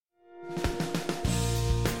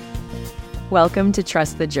Welcome to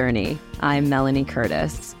Trust the Journey. I'm Melanie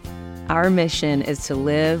Curtis. Our mission is to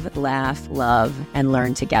live, laugh, love, and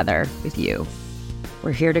learn together with you.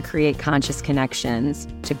 We're here to create conscious connections,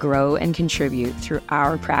 to grow and contribute through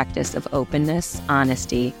our practice of openness,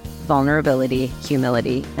 honesty, vulnerability,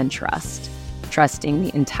 humility, and trust. Trusting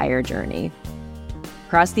the entire journey.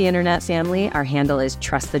 Across the internet family, our handle is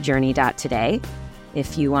trustthejourney.today.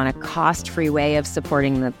 If you want a cost-free way of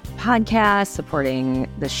supporting the podcast, supporting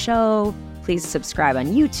the show, please subscribe on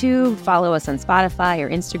YouTube, follow us on Spotify or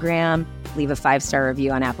Instagram, leave a 5-star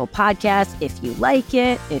review on Apple Podcasts if you like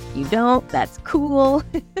it. If you don't, that's cool.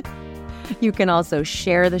 You can also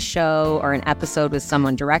share the show or an episode with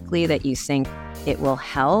someone directly that you think it will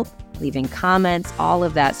help. Leaving comments, all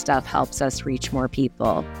of that stuff helps us reach more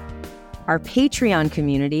people. Our Patreon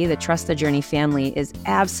community, the Trust the Journey family, is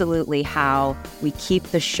absolutely how we keep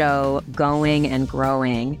the show going and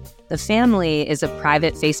growing. The family is a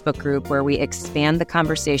private Facebook group where we expand the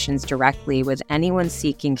conversations directly with anyone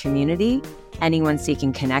seeking community, anyone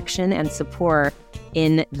seeking connection and support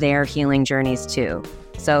in their healing journeys too.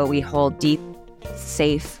 So we hold deep,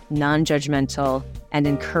 safe, non-judgmental, and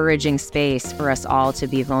encouraging space for us all to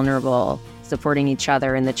be vulnerable, supporting each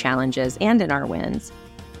other in the challenges and in our wins.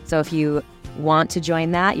 So if you want to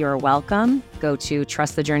join that, you're welcome. Go to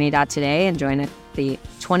trustthejourney.today and join the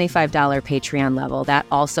 $25 Patreon level. That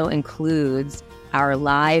also includes our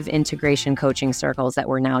live integration coaching circles that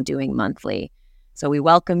we're now doing monthly. So we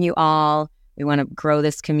welcome you all. We want to grow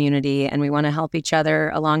this community and we want to help each other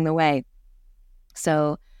along the way.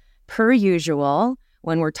 So per usual,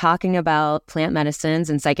 when we're talking about plant medicines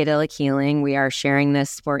and psychedelic healing, we are sharing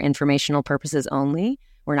this for informational purposes only.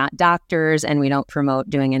 We're not doctors and we don't promote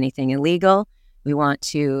doing anything illegal. We want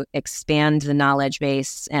to expand the knowledge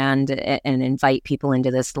base and invite people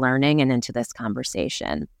into this learning and into this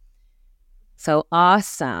conversation. So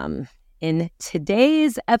awesome. In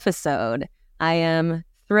today's episode, I am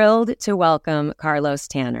thrilled to welcome Carlos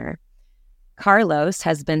Tanner. Carlos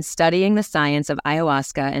has been studying the science of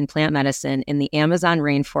ayahuasca and plant medicine in the Amazon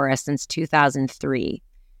rainforest since 2003.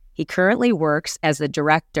 He currently works as the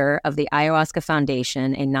director of the Ayahuasca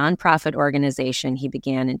Foundation, a nonprofit organization he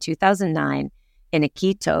began in 2009 in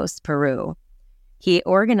Iquitos, Peru. He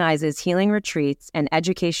organizes healing retreats and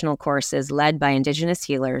educational courses led by indigenous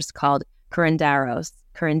healers called curanderos,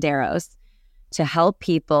 to help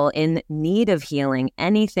people in need of healing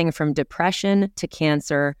anything from depression to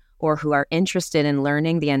cancer or who are interested in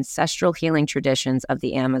learning the ancestral healing traditions of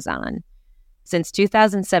the Amazon. Since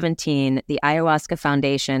 2017, the Ayahuasca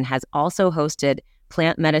Foundation has also hosted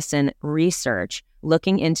plant medicine research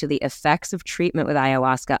looking into the effects of treatment with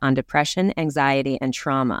ayahuasca on depression, anxiety, and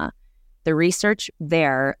trauma. The research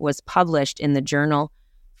there was published in the journal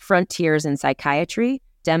Frontiers in Psychiatry,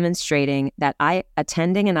 demonstrating that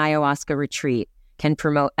attending an ayahuasca retreat can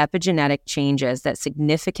promote epigenetic changes that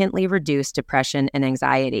significantly reduce depression and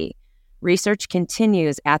anxiety. Research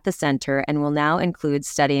continues at the center and will now include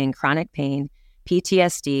studying chronic pain,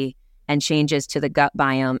 PTSD, and changes to the gut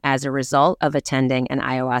biome as a result of attending an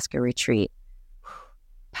ayahuasca retreat.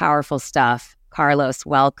 Powerful stuff. Carlos,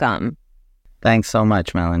 welcome. Thanks so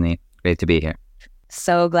much, Melanie. Great to be here.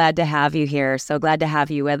 So glad to have you here. So glad to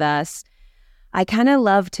have you with us. I kind of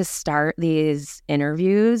love to start these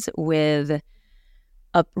interviews with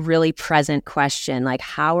a really present question, like,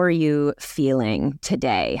 how are you feeling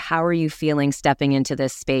today? How are you feeling stepping into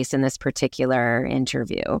this space in this particular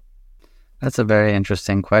interview? That's a very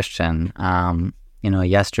interesting question.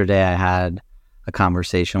 Yesterday I had a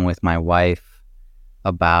conversation with my wife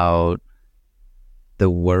about the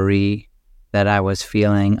worry that I was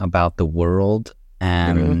feeling about the world.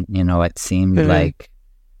 And, it seemed like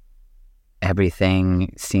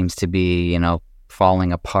everything seems to be,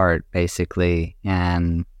 falling apart, basically.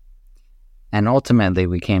 And ultimately,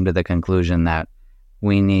 we came to the conclusion that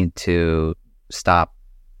we need to stop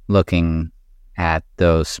looking at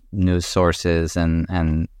those news sources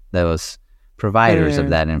and those providers of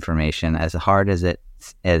that information, as hard as it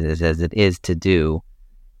is to do,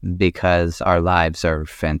 because our lives are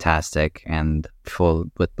fantastic and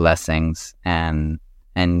full with blessings, and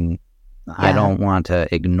I don't want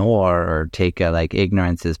to ignore or take a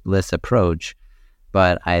ignorance is bliss approach.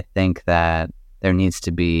 But I think that there needs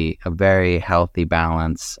to be a very healthy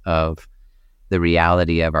balance of the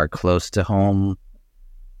reality of our close to home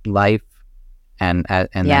life and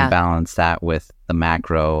then balance that with the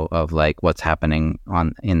macro of what's happening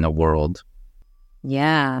in the world.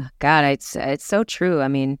 Yeah. God, it's so true. I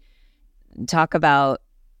mean, talk about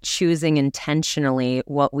choosing intentionally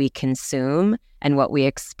what we consume and what we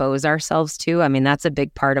expose ourselves to. I mean, that's a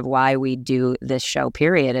big part of why we do this show,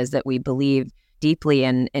 period, is that we believe deeply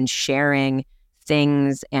in sharing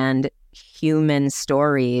things and human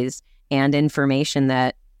stories and information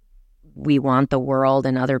that we want the world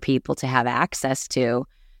and other people to have access to.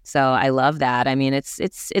 So I love that. I mean,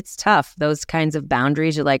 it's tough. Those kinds of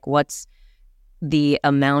boundaries are like, what's the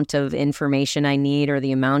amount of information I need or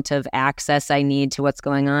the amount of access I need to what's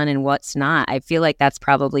going on and what's not. I feel like that's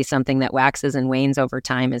probably something that waxes and wanes over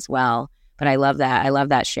time as well. But I love that. I love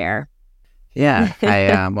that share. Yeah,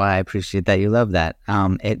 I appreciate that you love that.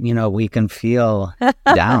 We can feel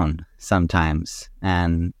down sometimes,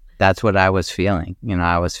 and that's what I was feeling.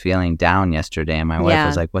 I was feeling down yesterday, and my wife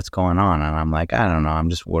was like, "What's going on?" And I'm like, "I don't know. I'm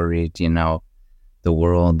just worried. The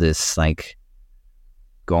world is like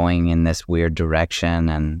going in this weird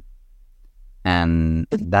direction, and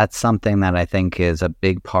that's something that I think is a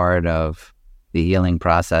big part of the healing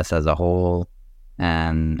process as a whole,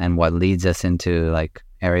 and what leads us into like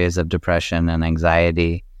areas of depression and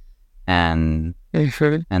anxiety, and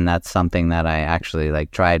that's something that I actually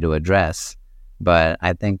like try to address. But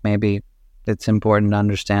I think maybe it's important to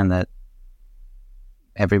understand that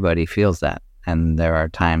everybody feels that, and there are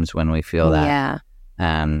times when we feel that,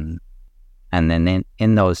 and then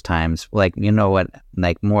in those times, like,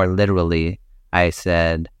 like more literally, I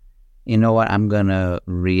said, you know what, I'm going to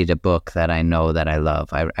read a book that I know that I love.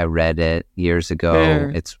 I read it years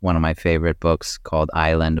ago. It's one of my favorite books called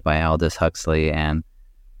Island by Aldous Huxley. And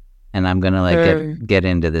I'm going to like get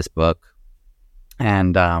into this book.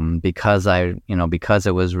 And because because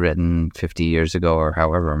it was written 50 years ago or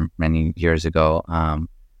however many years ago,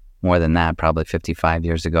 more than that, probably 55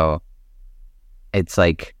 years ago, it's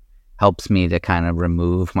like helps me to kind of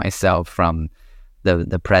remove myself from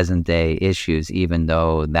the present day issues, even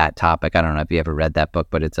though that topic, I don't know if you ever read that book,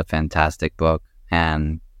 but it's a fantastic book.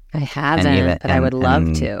 And I haven't, but I would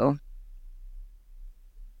love to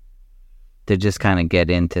just kind of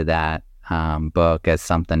get into that book as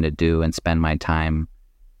something to do and spend my time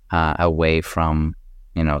away from,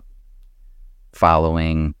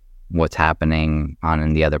 following what's happening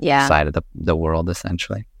in the other side of the world,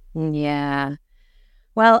 essentially. Yeah.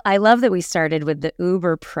 Well, I love that we started with the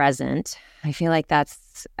uber present. I feel like I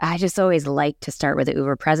just always like to start with the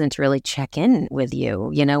uber present to really check in with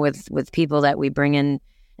you, with people that we bring in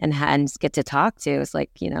and get to talk to. It's like,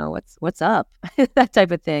 what's up, that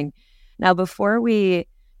type of thing. Now, before we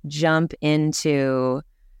jump into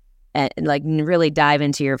like really dive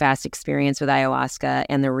into your vast experience with ayahuasca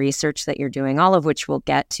and the research that you're doing, all of which we'll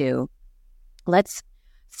get to, let's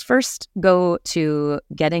first go to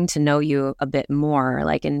getting to know you a bit more,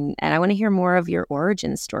 like, and I want to hear more of your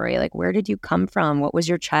origin story. Like, where did you come from? What was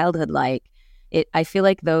your childhood like? I feel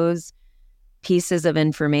like those pieces of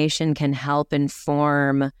information can help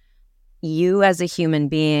inform you as a human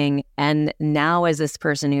being, and now as this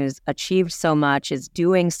person who's achieved so much, is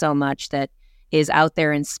doing so much, that is out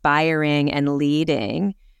there inspiring and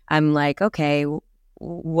leading. I'm like, okay,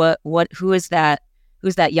 who is that?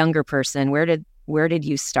 Who's that younger person? Where did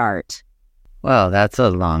you start? Well, that's a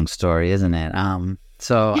long story, isn't it?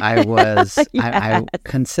 So I was, I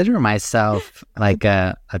consider myself like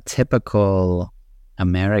a typical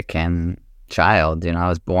American child. I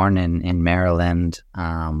was born in Maryland.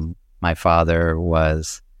 My father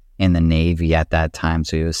was in the Navy at that time,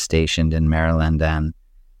 so he was stationed in Maryland.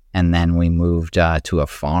 And then we moved to a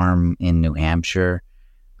farm in New Hampshire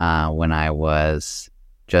when I was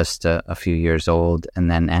just a few years old, and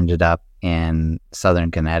then ended up in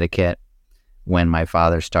Southern Connecticut when my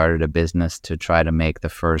father started a business to try to make the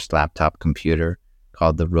first laptop computer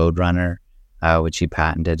called the Roadrunner, which he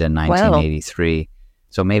patented in 1983. Wow.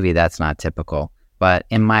 So maybe that's not typical. But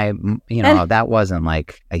in my, that wasn't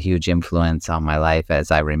like a huge influence on my life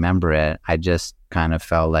as I remember it. I just kind of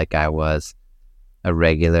felt like I was a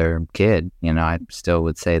regular kid. I still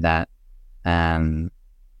would say that. And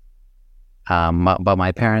but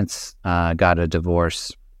my parents got a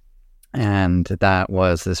divorce, and that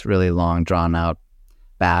was this really long, drawn-out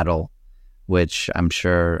battle, which I'm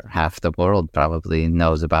sure half the world probably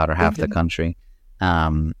knows about, or half the country.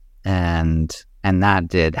 And that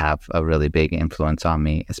did have a really big influence on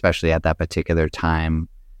me, especially at that particular time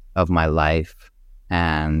of my life.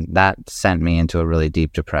 And that sent me into a really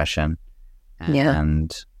deep depression.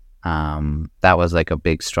 And that was like a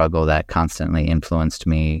big struggle that constantly influenced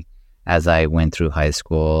me as I went through high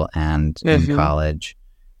school and in college.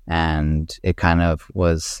 And it kind of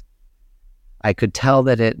was, I could tell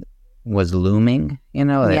that it was looming, it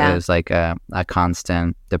was like a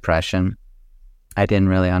constant depression. I didn't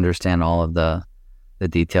really understand all of the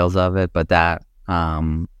details of it, but that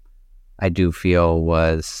I do feel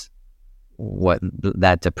was what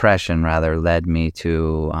that depression rather led me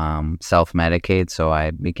to self-medicate. So I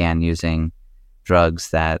began using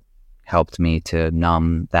drugs that helped me to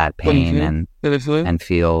numb that pain and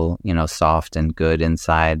feel, soft and good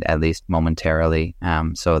inside, at least momentarily.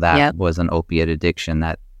 So that was an opiate addiction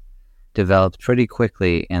that developed pretty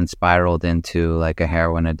quickly and spiraled into like a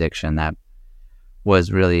heroin addiction that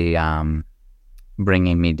was really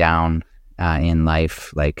bringing me down in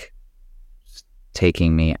life, like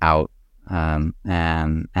taking me out.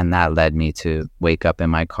 And that led me to wake up in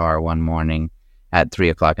my car one morning at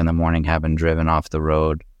 3:00 in the morning, having driven off the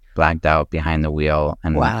road, blacked out behind the wheel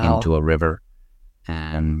and into a river.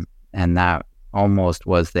 And that almost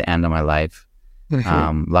was the end of my life.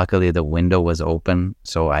 Luckily, the window was open,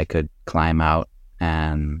 so I could climb out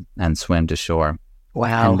and swim to shore.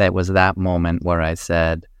 Wow. And that was that moment where I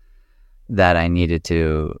said that I needed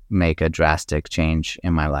to make a drastic change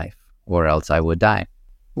in my life or else I would die.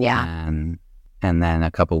 Yeah. And then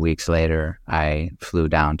a couple weeks later, I flew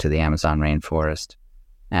down to the Amazon rainforest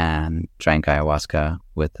and drank ayahuasca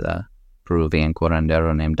with a Peruvian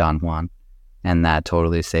curandero named Don Juan. And that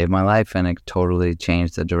totally saved my life, and it totally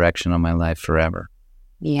changed the direction of my life forever.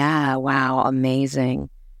 Yeah, wow, amazing.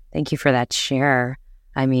 Thank you for that share.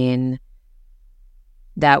 I mean,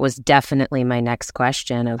 that was definitely my next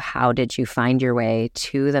question of how did you find your way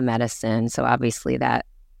to the medicine? So obviously that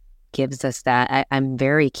gives us that. I'm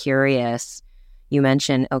very curious. You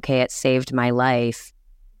mentioned, okay, it saved my life.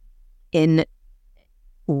 In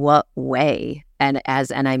what way? And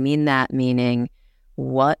I mean that meaning,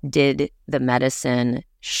 what did the medicine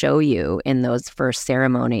show you in those first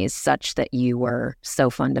ceremonies such that you were so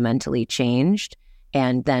fundamentally changed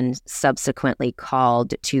and then subsequently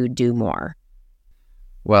called to do more?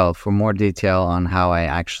 Well, for more detail on how I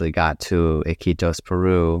actually got to Iquitos,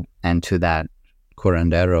 Peru, and to that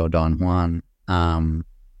curandero, Don Juan,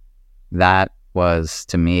 that was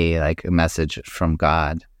to me like a message from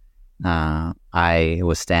God. I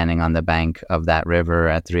was standing on the bank of that river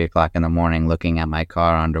at 3:00 in the morning, looking at my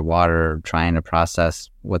car underwater, trying to process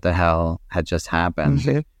what the hell had just happened.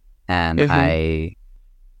 Mm-hmm. And mm-hmm. I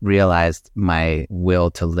realized my will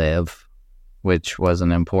to live, which was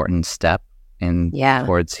an important step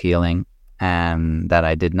towards healing, and that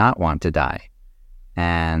I did not want to die.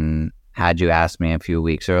 And had you asked me a few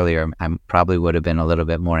weeks earlier, I probably would have been a little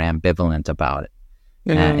bit more ambivalent about it,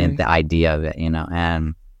 and the idea of it,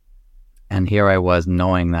 And here I was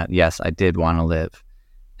knowing that, yes, I did want to live.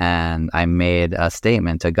 And I made a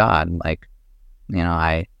statement to God, like,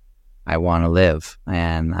 I want to live,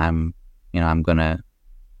 and I'm going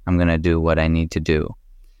to do what I need to do.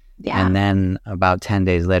 Yeah. And then about 10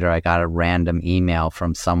 days later, I got a random email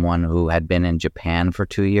from someone who had been in Japan for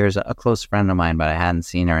 2 years, a close friend of mine, but I hadn't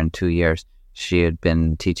seen her in 2 years. She had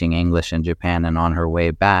been teaching English in Japan, and on her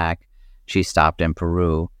way back, she stopped in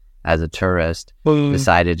Peru as a tourist,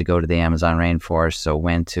 decided to go to the Amazon rainforest, so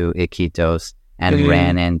went to Iquitos and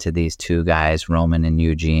ran into these two guys, Roman and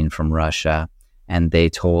Eugene from Russia, and they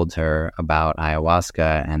told her about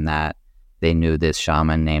ayahuasca and that they knew this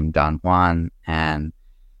shaman named Don Juan, and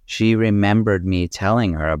she remembered me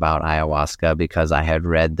telling her about ayahuasca because I had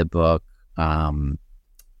read the book,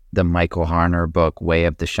 the Michael Harner book, Way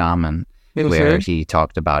of the Shaman, where he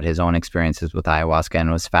talked about his own experiences with ayahuasca, and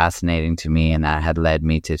it was fascinating to me, and that had led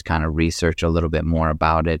me to kind of research a little bit more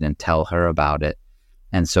about it and tell her about it.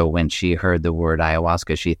 And so when she heard the word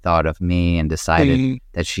ayahuasca, she thought of me and decided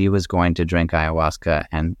that she was going to drink ayahuasca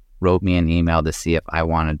and wrote me an email to see if I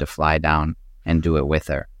wanted to fly down and do it with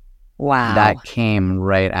her. Wow. That came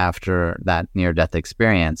right after that near-death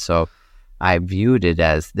experience. So I viewed it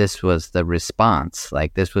as this was the response,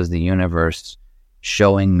 like this was the universe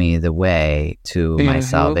showing me the way to my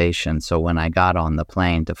salvation. So when I got on the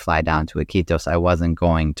plane to fly down to Iquitos, I wasn't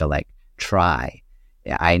going to try.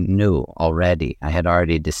 I knew already. I had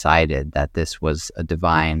already decided that this was a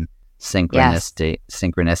divine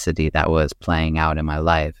synchronicity that was playing out in my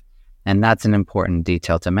life. And that's an important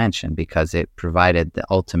detail to mention because it provided the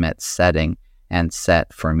ultimate setting and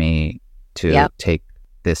set for me to take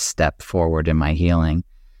this step forward in my healing.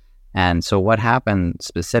 And so what happened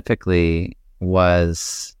specifically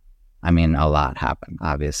was, a lot happened,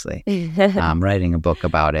 obviously. I'm writing a book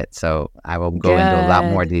about it, so I will go into a lot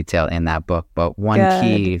more detail in that book. But one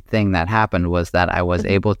key thing that happened was that I was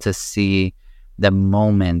able to see the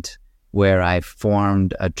moment where I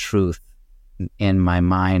formed a truth in my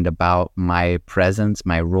mind about my presence,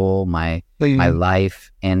 my role, my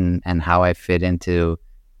life, and how I fit into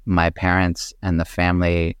my parents and the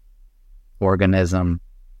family organism.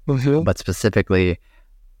 But specifically,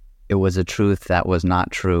 it was a truth that was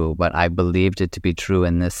not true, but I believed it to be true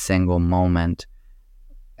in this single moment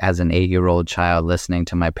as an 8-year-old child listening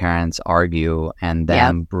to my parents argue and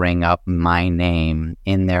then bring up my name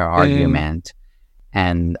in their argument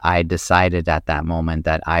And I decided at that moment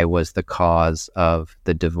that I was the cause of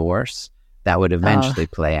the divorce that would eventually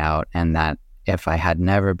play out, and that if I had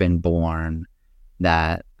never been born,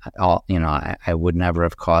 that I would never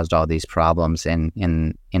have caused all these problems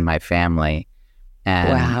in my family.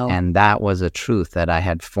 And that was a truth that I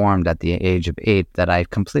had formed at the age of 8, that I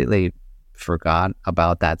completely forgot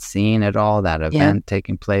about that scene at all, that event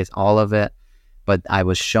taking place, all of it. But I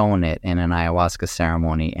was shown it in an ayahuasca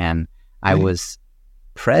ceremony, and I was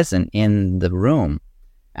present in the room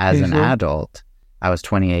as an adult. I was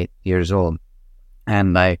 28 years old,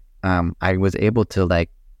 and I was able to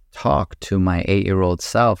talk to my 8-year-old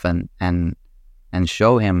self and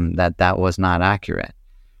show him that was not accurate.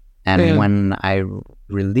 And when I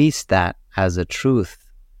released that as a truth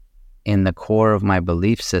in the core of my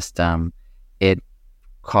belief system, it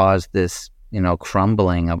caused this,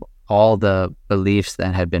 crumbling of all the beliefs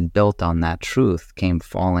that had been built on that truth came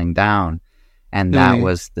falling down. And that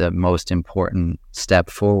was the most important step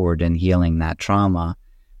forward in healing that trauma.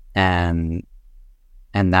 And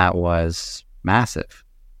that was massive.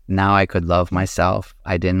 Now I could love myself.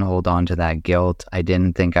 I didn't hold on to that guilt. I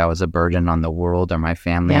didn't think I was a burden on the world or my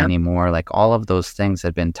family anymore. All of those things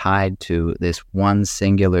had been tied to this one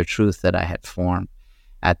singular truth that I had formed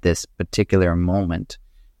at this particular moment.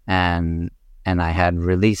 And I had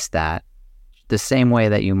released that the same way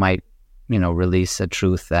that you might, release a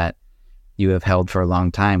truth that you have held for a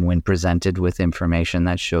long time when presented with information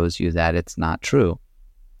that shows you that it's not true.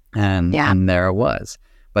 And there it was,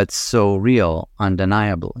 but so real,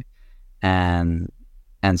 undeniably. And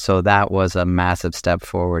so that was a massive step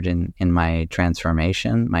forward in my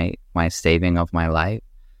transformation, my saving of my life.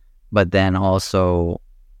 But then also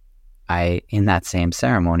I, in that same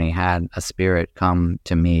ceremony, had a spirit come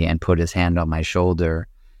to me and put his hand on my shoulder,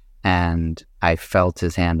 and I felt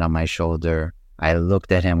his hand on my shoulder. I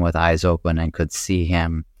looked at him with eyes open and could see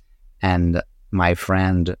him. And my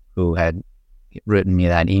friend who had written me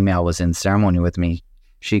that email was in ceremony with me.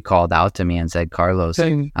 She called out to me and said, "Carlos,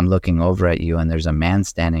 I'm looking over at you and there's a man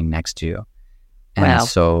standing next to you." And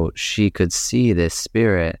so she could see this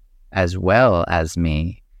spirit as well as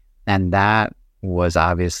me. And that was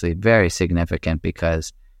obviously very significant,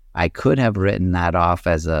 because I could have written that off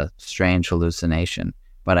as a strange hallucination,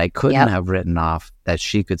 but I couldn't have written off that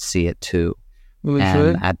she could see it too.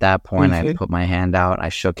 And at that point, I put my hand out. I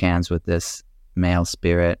shook hands with this male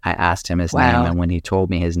spirit. I asked him his name, and when he told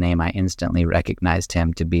me his name, I instantly recognized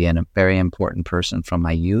him to be a very important person from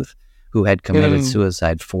my youth who had committed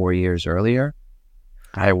suicide 4 years earlier.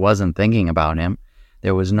 I wasn't thinking about him.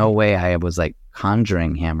 There was no way I was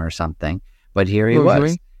conjuring him or something, but here he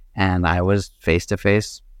was, and I was face to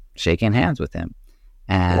face shaking hands with him.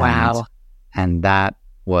 And and that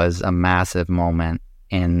was a massive moment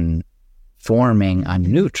in forming a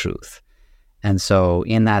new truth. And so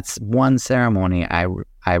in that one ceremony,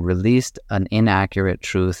 I released an inaccurate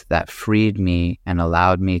truth that freed me and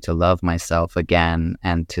allowed me to love myself again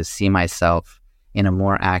and to see myself in a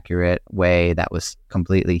more accurate way that was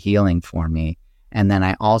completely healing for me. And then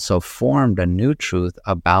I also formed a new truth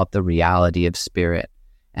about the reality of spirit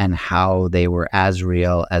and how they were as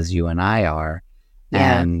real as you and I are.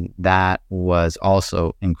 And that was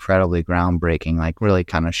also incredibly groundbreaking, really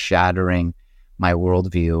kind of shattering my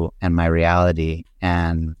worldview and my reality.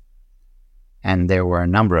 And there were a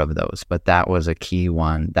number of those, but that was a key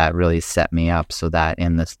one that really set me up, so that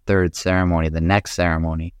in the third ceremony, the next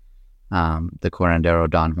ceremony, the curandero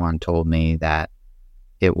Don Juan told me that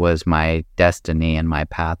it was my destiny and my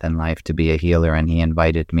path in life to be a healer, and he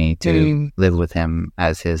invited me to live with him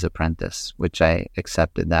as his apprentice, which I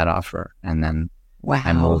accepted that offer. And then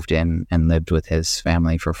I moved in and lived with his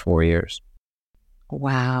family for 4 years.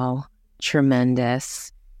 Wow.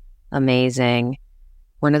 Tremendous. Amazing.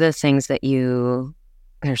 One of the things that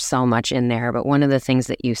there's so much in there, but one of the things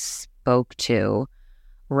that you spoke to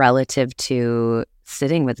relative to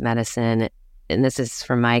sitting with medicine, and this is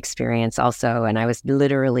from my experience also, and I was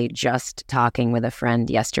literally just talking with a friend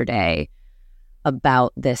yesterday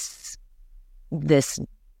about this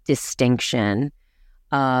distinction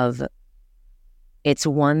of, it's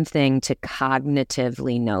one thing to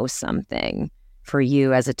cognitively know something. For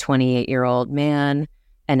you as a 28-year-old man,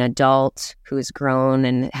 an adult who's grown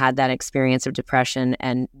and had that experience of depression,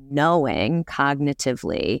 and knowing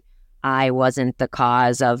cognitively, I wasn't the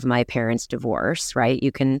cause of my parents' divorce, right?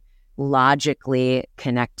 You can logically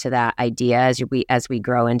connect to that idea as we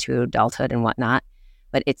grow into adulthood and whatnot,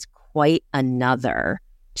 but it's quite another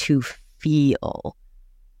to feel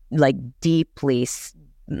deeply,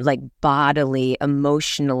 bodily,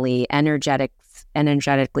 emotionally,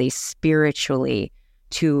 energetically, spiritually,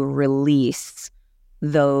 to release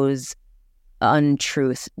those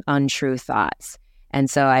untrue thoughts. And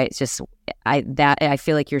so I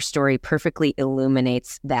feel like your story perfectly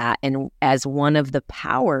illuminates that. And as one of the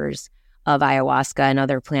powers of ayahuasca and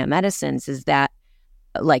other plant medicines is that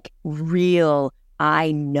like real,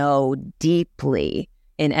 I know deeply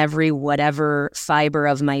in every whatever fiber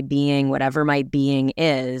of my being, whatever my being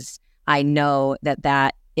is, I know that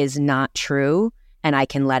that is not true and I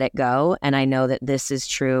can let it go. And I know that this is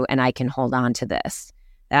true and I can hold on to this.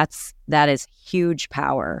 That is huge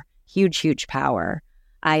power, huge power.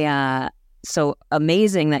 So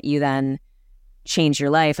amazing that you then change your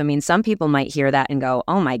life. I mean, some people might hear that and go,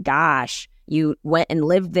 oh my gosh, you went and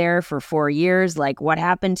lived there for 4 years. Like, what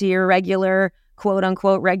happened to your regular, quote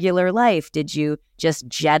unquote, regular life? Did you just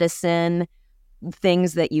jettison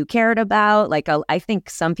things that you cared about? Like, I think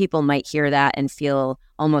some people might hear that and feel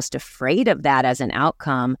almost afraid of that as an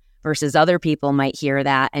outcome, versus other people might hear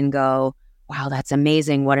that and go, wow, that's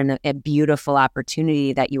amazing. What a beautiful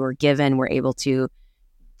opportunity that you were given, were able to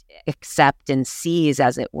accept and seize,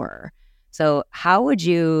 as it were. So how would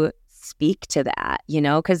you speak to that? You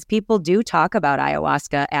know, because people do talk about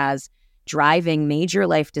ayahuasca as driving major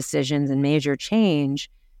life decisions and major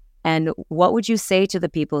change. And what would you say to the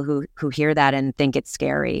people who hear that and think it's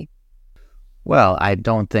scary? Well, I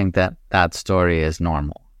don't think that story is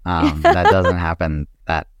normal. That doesn't happen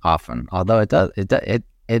that often, although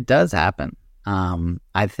it does happen.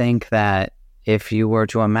 I think that if you were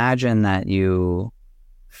to imagine that you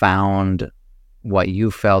found what you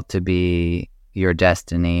felt to be your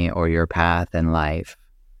destiny or your path in life,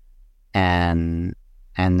 and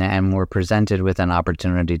were presented with an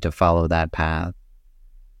opportunity to follow that path,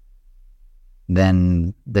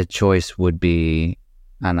 then the choice would be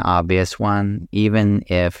an obvious one, even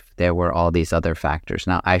if there were all these other factors.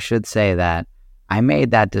 Now, I should say that I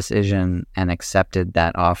made that decision and accepted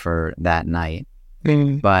that offer that night.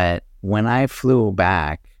 But when I flew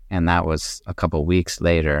back, and that was a couple weeks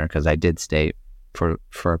later, because I did stay for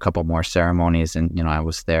a couple more ceremonies, and I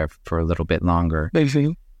was there for a little bit longer.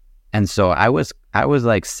 And so I was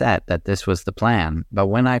like set that this was the plan. But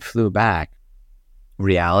when I flew back,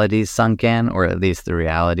 reality sunk in, or at least the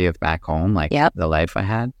reality of back home, like the life I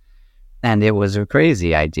had. And it was a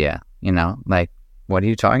crazy idea, like, what are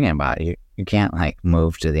you talking about? You can't like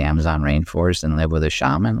move to the Amazon rainforest and live with a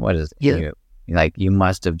shaman. What is it? You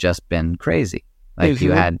must have just been crazy. Like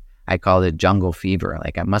you had, I called it jungle fever.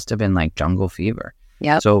 Like I must have been like jungle fever.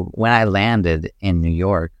 So when I landed in New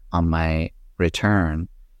York on my return,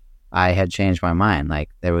 I had changed my mind. Like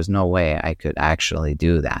there was no way I could actually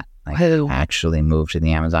do that. Like actually move to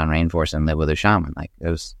the Amazon rainforest and live with a shaman. Like it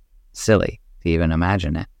was silly to even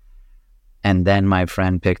imagine it. And then my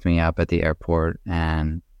friend picked me up at the airport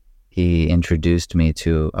and he introduced me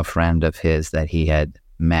to a friend of his that he had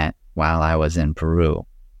met while I was in Peru.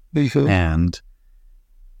 And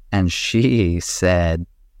she said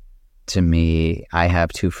to me, I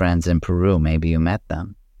have 2 friends in Peru. Maybe you met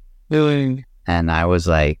them. And I was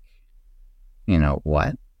like,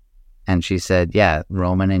 what? And she said, yeah,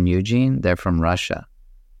 Roman and Eugene, they're from Russia.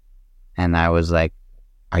 And I was like,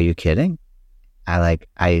 are you kidding? I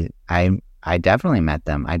definitely met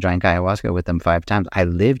them. I drank ayahuasca with them 5 times. I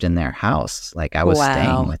lived in their house. Like I was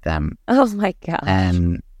staying with them. Oh my gosh.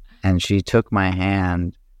 And she took my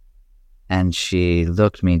hand and she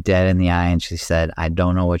looked me dead in the eye and she said, I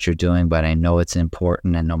don't know what you're doing, but I know it's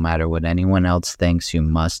important. And no matter what anyone else thinks, you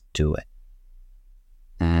must do it.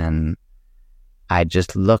 And I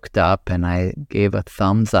just looked up and I gave a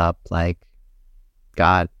thumbs up, like,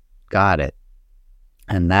 got it.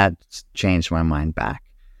 And that changed my mind back.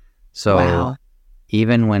 So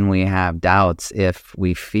even when we have doubts, if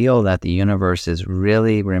we feel that the universe is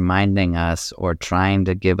really reminding us or trying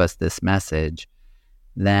to give us this message,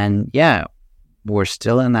 then we're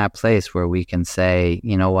still in that place where we can say,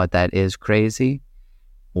 you know what, that is crazy.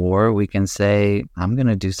 Or we can say, I'm going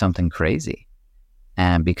to do something crazy.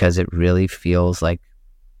 And because it really feels like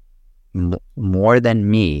more than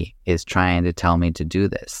me is trying to tell me to do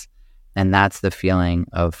this. And that's the feeling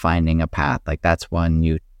of finding a path. Like that's one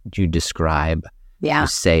you describe. You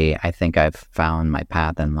say, I think I've found my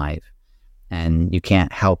path in life. And you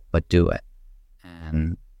can't help but do it.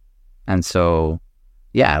 And so,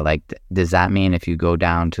 like, does that mean if you go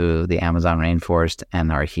down to the Amazon rainforest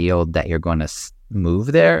and are healed that you're going to move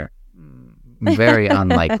there? Very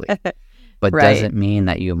unlikely. But does it mean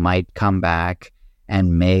that you might come back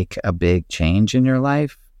and make a big change in your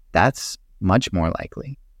life? That's much more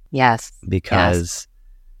likely. Yes. Because,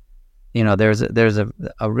 there's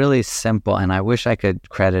a really simple, and I wish I could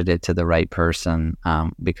credit it to the right person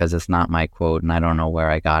because it's not my quote and I don't know where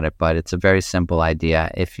I got it, but it's a very simple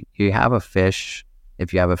idea. If you have a fish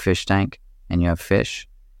tank and you have fish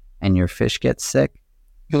and your fish gets sick,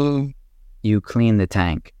 you clean the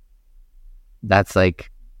tank. That's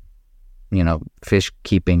like, fish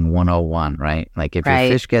keeping 101, right? Like if your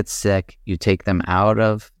fish gets sick, you take them out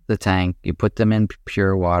of the tank, you put them in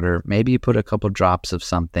pure water. Maybe you put a couple drops of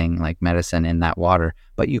something like medicine in that water,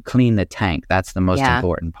 but you clean the tank. That's the most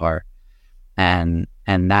important part. And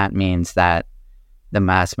that means that the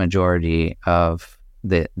mass majority of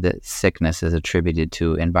the sickness is attributed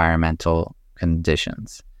to environmental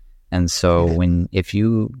conditions. And so if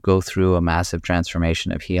you go through a massive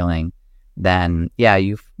transformation of healing, then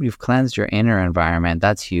you've cleansed your inner environment.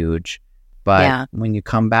 That's huge. But when you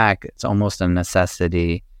come back, it's almost a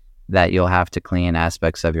necessity that you'll have to clean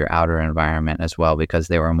aspects of your outer environment as well, because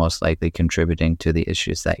they were most likely contributing to the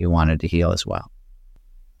issues that you wanted to heal as well.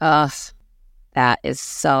 That is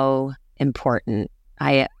so important.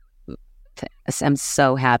 I'm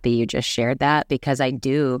so happy you just shared that, because I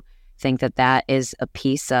do think that is a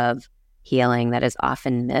piece of healing that is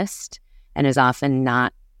often missed and is often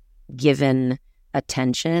not given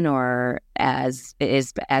attention or as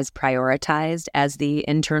prioritized as the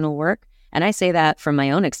internal work. And I say that from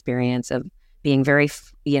my own experience of being very,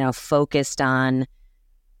 focused on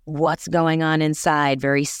what's going on inside,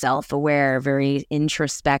 very self-aware, very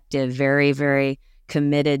introspective, very, very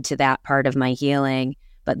committed to that part of my healing.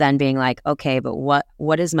 But then being like, okay, but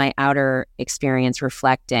what is my outer experience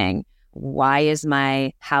reflecting? Why is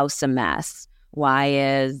my house a mess? Why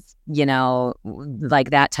is,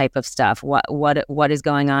 like that type of stuff? What is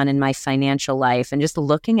going on in my financial life? And just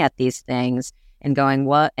looking at these things and going,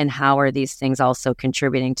 what and how are these things also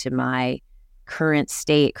contributing to my current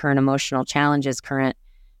state, current emotional challenges, current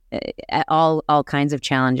all kinds of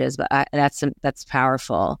challenges. But that's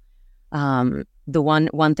powerful. The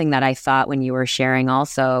one thing that I thought when you were sharing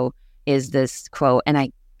also is this quote, and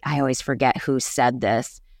I always forget who said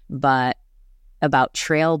this, but about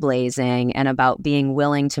trailblazing and about being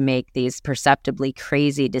willing to make these perceptibly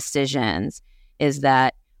crazy decisions, is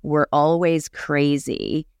that we're always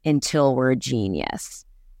crazy until we're a genius,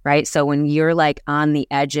 right? So when you're like on the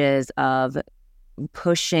edges of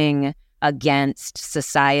pushing against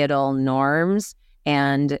societal norms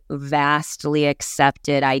and vastly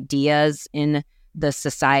accepted ideas in the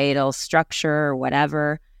societal structure or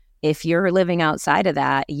whatever, if you're living outside of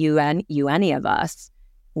that, any of us,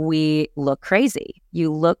 we look crazy. You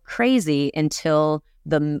look crazy until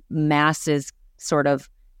the masses sort of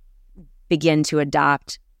begin to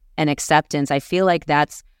adopt an acceptance. I feel like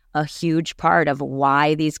that's a huge part of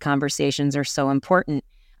why these conversations are so important.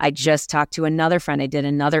 I just talked to another friend. I did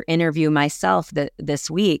another interview myself this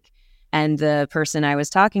week, and the person I was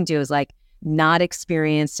talking to was like, not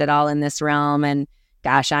experienced at all in this realm. And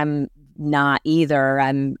gosh, I'm not either.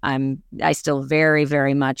 I still very,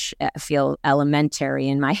 very much feel elementary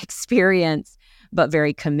in my experience, but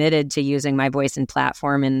very committed to using my voice and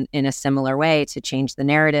platform in a similar way to change the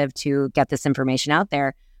narrative, to get this information out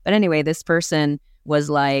there. But anyway, this person was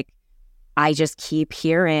like, I just keep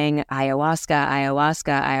hearing ayahuasca,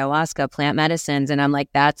 plant medicines. And I'm like,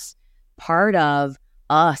 that's part of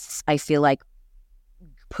us. I feel like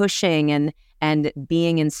pushing and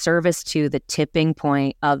being in service to the tipping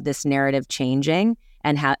point of this narrative changing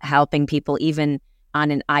and helping people even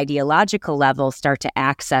on an ideological level start to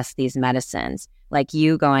access these medicines. Like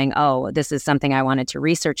you going, oh, this is something I wanted to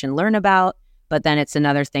research and learn about, but then it's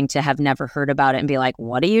another thing to have never heard about it and be like,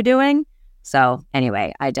 what are you doing? So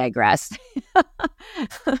anyway, I digress.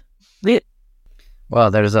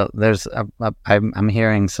 Well, I'm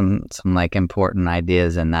hearing some like important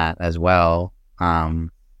ideas in that as well. To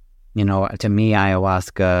me,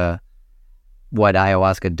 what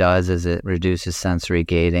ayahuasca does is it reduces sensory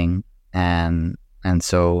gating, and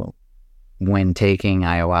so when taking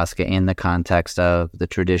ayahuasca in the context of the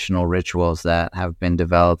traditional rituals that have been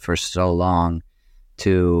developed for so long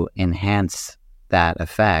to enhance that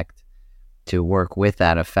effect, to work with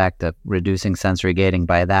that effect of reducing sensory gating,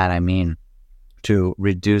 by that I mean to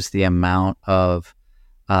reduce the amount of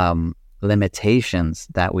limitations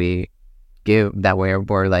that we're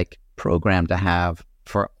like programmed to have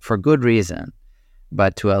for good reason,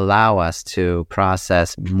 but to allow us to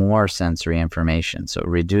process more sensory information. So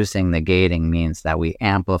reducing the gating means that we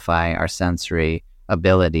amplify our sensory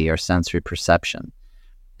ability or sensory perception.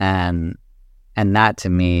 And that to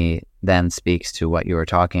me then speaks to what you were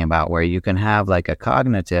talking about, where you can have like a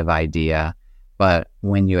cognitive idea, but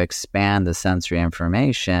when you expand the sensory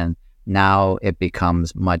information, now it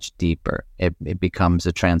becomes much deeper. It becomes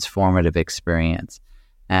a transformative experience.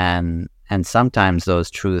 And sometimes those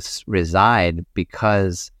truths reside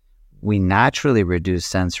because we naturally reduce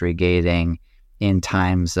sensory gating in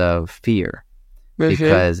times of fear.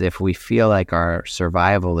 Because if we feel like our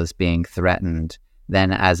survival is being threatened,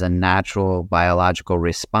 then as a natural biological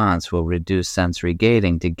response, we'll reduce sensory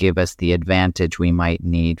gating to give us the advantage we might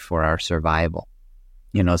need for our survival.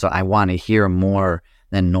 So I want to hear more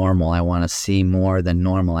than normal. I want to see more than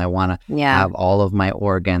normal. I want to have all of my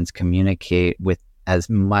organs communicate with as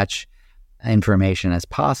much information as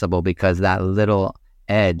possible, because that little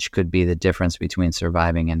edge could be the difference between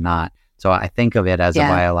surviving and not. So I think of it as a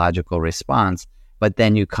biological response. But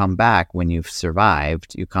then you come back, when you've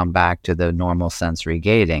survived, you come back to the normal sensory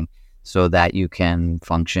gating so that you can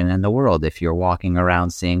function in the world. If you're walking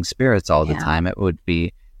around seeing spirits all the time, it would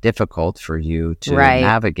be difficult for you to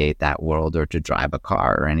navigate that world or to drive a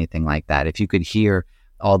car or anything like that. If you could hear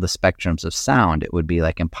all the spectrums of sound, it would be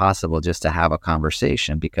like impossible just to have a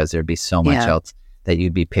conversation, because there'd be so much else that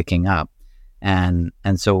you'd be picking up. And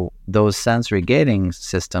so those sensory gating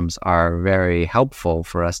systems are very helpful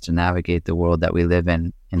for us to navigate the world that we live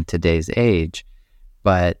in today's age.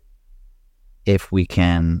 But if we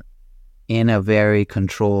can, in a very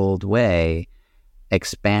controlled way,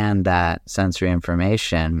 expand that sensory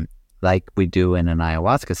information like we do in an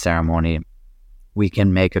ayahuasca ceremony, we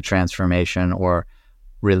can make a transformation or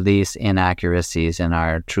release inaccuracies in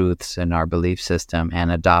our truths and our belief system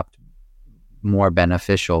and adopt more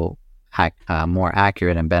beneficial, more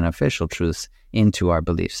accurate and beneficial truths into our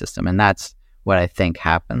belief system. And that's what I think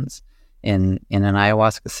happens in an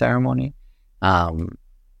ayahuasca ceremony.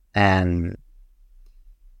 And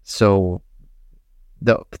so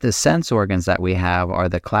the sense organs that we have are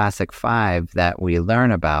the classic 5 that we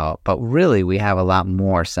learn about, but really we have a lot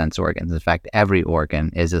more sense organs. In fact, every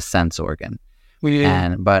organ is a sense organ.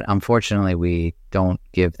 But unfortunately, we don't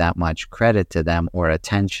give that much credit to them or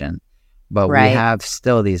attention. But we have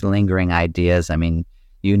still these lingering ideas. I mean,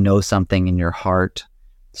 something in your heart.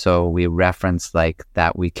 So we reference like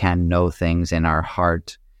that we can know things in our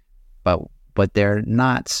heart, but they're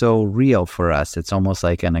not so real for us. It's almost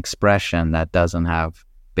like an expression that doesn't have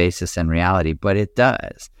basis in reality, but it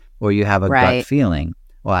does. Or you have a gut feeling.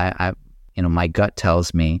 Well, I my gut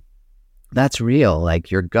tells me. That's real. Like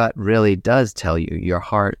your gut really does tell you. Your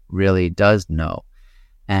heart really does know.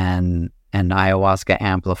 And ayahuasca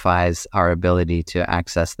amplifies our ability to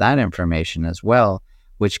access that information as well,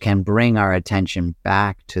 which can bring our attention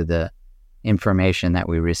back to the information that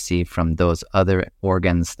we receive from those other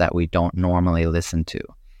organs that we don't normally listen to.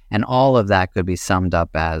 And all of that could be summed up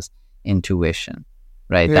as intuition,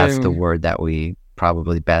 right? That's the word that we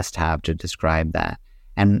probably best have to describe that.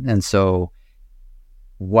 And so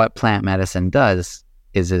what plant medicine does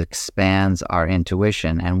is it expands our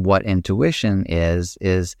intuition. And what intuition is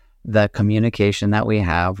the communication that we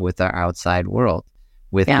have with our outside world,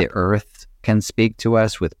 with the earth can speak to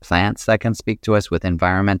us, with plants that can speak to us, with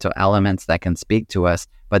environmental elements that can speak to us,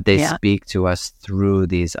 but they speak to us through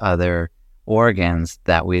these other organs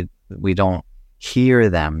that we don't hear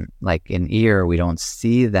them like an ear, we don't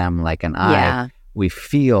see them like an eye, we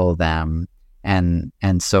feel them. And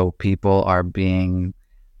so people are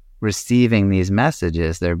receiving these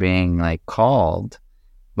messages, they're being like called,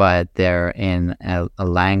 but they're in a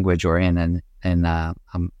language or in a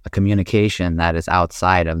communication that is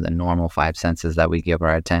outside of the normal 5 senses that we give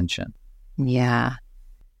our attention. Yeah.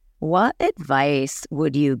 What advice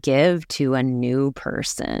would you give to a new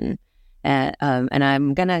person? And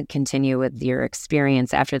I'm going to continue with your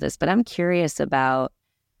experience after this, but I'm curious about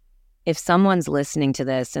if someone's listening to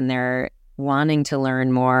this and they're wanting to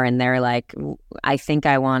learn more and they're like, I think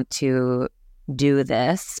I want to do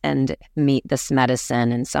this and meet this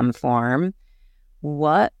medicine in some form,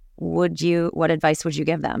 what advice would you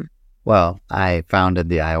give them? Well, I founded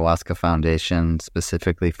the Ayahuasca Foundation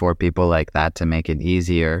specifically for people like that to make it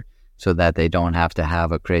easier so that they don't have to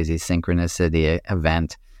have a crazy synchronicity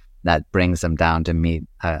event that brings them down to meet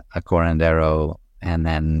a curandero and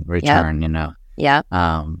then return,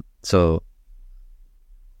 So,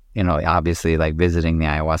 obviously like visiting the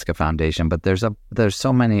Ayahuasca Foundation, but there's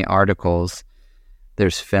so many articles,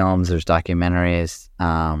 there's films, there's documentaries,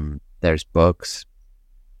 there's books.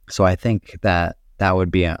 So I think that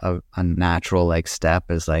would be a natural like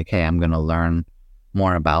step is like, hey, I'm going to learn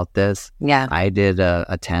more about this. Yeah. I did a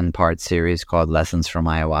 10-part series called Lessons from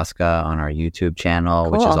Ayahuasca on our YouTube channel,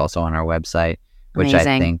 which is also on our website, which I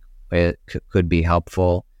think it could be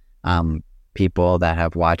helpful. People that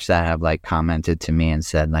have watched that have like commented to me and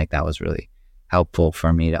said like that was really helpful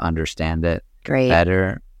for me to understand it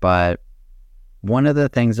better. But one of the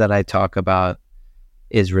things that I talk about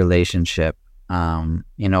is relationship.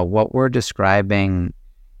 What we're describing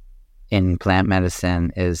in plant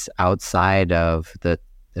medicine is outside of the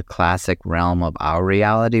the classic realm of our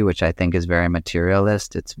reality, which I think is very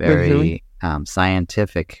materialist. It's very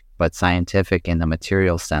scientific, but scientific in the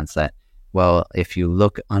material sense that, well, if you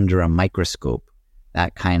look under a microscope,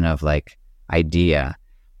 that kind of like idea,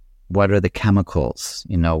 what are the chemicals?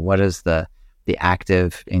 What is the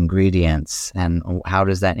active ingredients, and how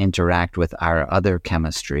does that interact with our other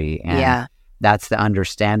chemistry? And that's the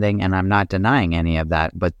understanding, and I'm not denying any of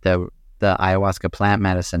that, but the ayahuasca plant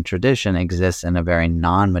medicine tradition exists in a very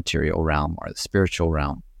non-material realm, or the spiritual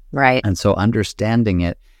realm. Right. And so understanding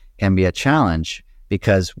it can be a challenge,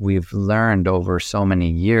 because we've learned over so many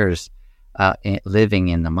years living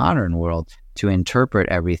in the modern world to interpret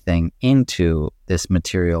everything into this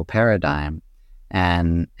material paradigm.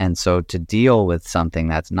 And so to deal with something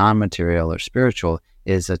that's non-material or spiritual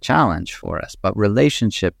is a challenge for us. But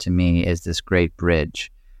relationship to me is this great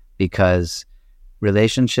bridge, because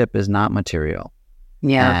relationship is not material.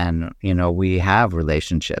 Yeah. And, we have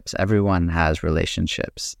relationships. Everyone has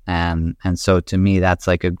relationships. And so to me, that's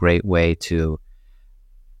like a great way to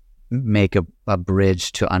make a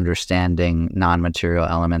bridge to understanding non-material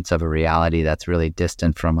elements of a reality that's really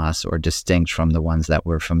distant from us or distinct from the ones that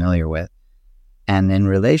we're familiar with. And in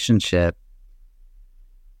relationship,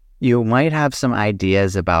 you might have some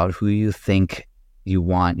ideas about who you think you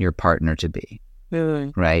want your partner to be,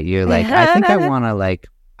 right? You're like, I think I want to like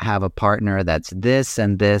have a partner that's this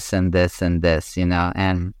and this and this and this,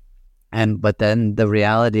 but then the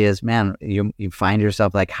reality is, man, you find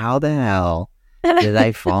yourself like, how the hell did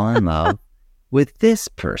I fall in love with this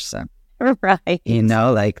person? Right.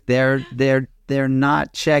 Like they're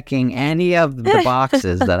not checking any of the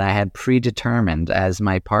boxes that I had predetermined as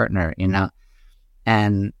my partner,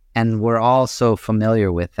 and we're all so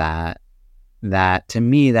familiar with that to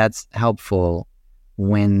me, that's helpful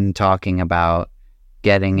when talking about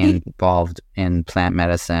getting involved in plant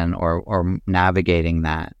medicine or navigating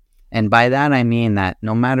that. And by that, I mean that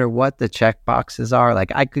no matter what the check boxes are, like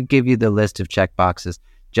I could give you the list of check boxes,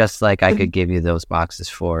 just like I could give you those boxes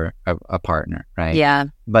for a partner, right? Yeah.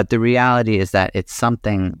 But the reality is that it's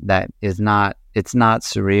something that it's not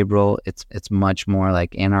cerebral. It's much more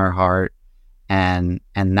like in our heart. And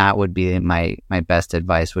that would be my best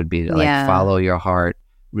advice would be to like follow your heart,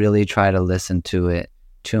 really try to listen to it,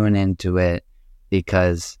 tune into it,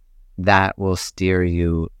 because that will steer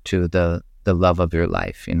you to the love of your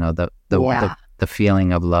life, the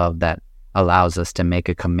feeling of love that allows us to make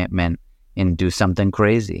a commitment and do something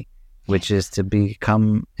crazy, which is to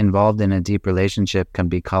become involved in a deep relationship can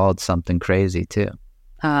be called something crazy too.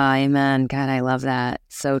 Amen. God, I love that.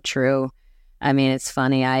 So true. I mean, it's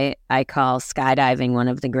funny. I call skydiving one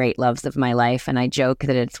of the great loves of my life, and I joke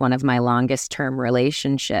that it's one of my longest term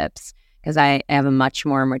relationships, because I have a much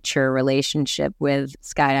more mature relationship with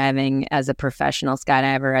skydiving as a professional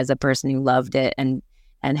skydiver, as a person who loved it and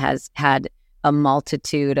has had a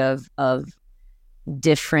multitude of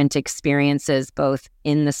different experiences, both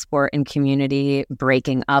in the sport and community,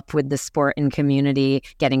 breaking up with the sport and community,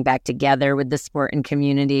 getting back together with the sport and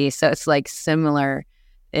community. So it's like similar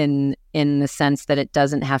in the sense that it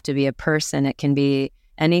doesn't have to be a person. It can be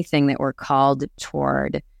anything that we're called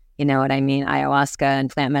toward. You know what I mean? Ayahuasca and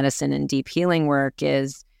plant medicine and deep healing work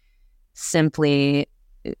is simply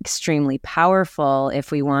extremely powerful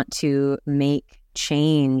if we want to make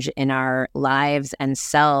change in our lives and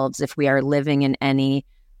selves, if we are living in any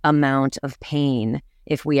amount of pain,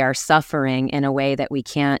 if we are suffering in a way that we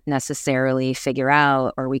can't necessarily figure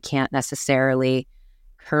out or we can't necessarily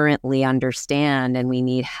currently understand and we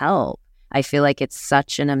need help. I feel like it's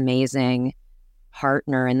such an amazing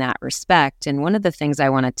partner in that respect. And one of the things I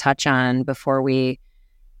want to touch on before we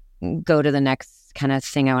go to the next kind of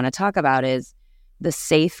thing I want to talk about is the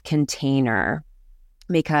safe container,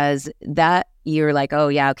 because that you're like, oh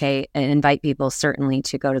yeah, okay, and invite people certainly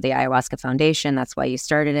to go to the Ayahuasca Foundation. That's why you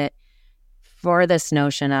started it, for this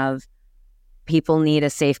notion of people need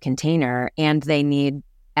a safe container and they need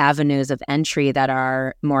avenues of entry that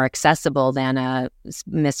are more accessible than a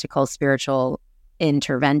mystical spiritual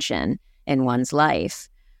intervention in one's life.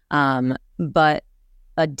 But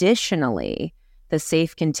additionally, the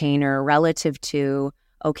safe container relative to,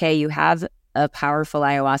 okay, you have a powerful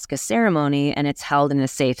ayahuasca ceremony and it's held in a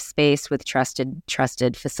safe space with trusted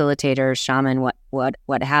facilitators, shaman,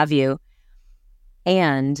 what have you,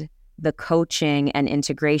 and the coaching and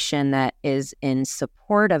integration that is in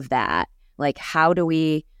support of that. Like, how do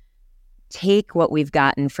we take what we've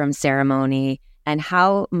gotten from ceremony, and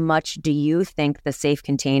how much do you think the safe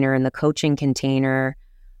container and the coaching container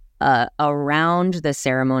around the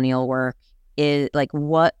ceremonial work is, like,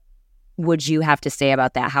 what would you have to say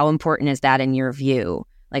about that? How important is that in your view?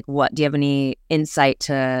 Like, what do you have any insight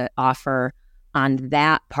to offer on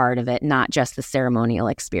that part of it, not just the ceremonial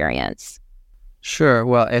experience. Sure.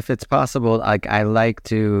 Well, if it's possible, like I like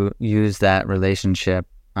to use that relationship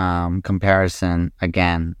comparison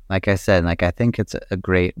again. Like I said, like I think it's a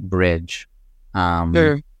great bridge.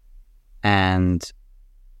 Sure. And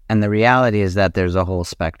the reality is that there's a whole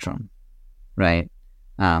spectrum, right?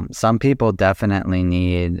 Some people definitely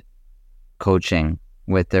need coaching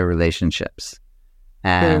with their relationships.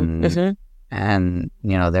 And and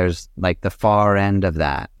you know, there's like the far end of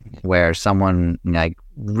that where someone like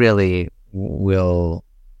really will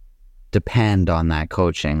depend on that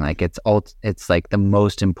coaching. Like it's like the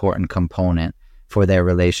most important component for their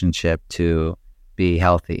relationship to be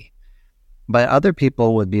healthy. But other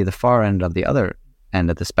people would be the far end of the other end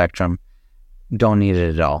of the spectrum, don't need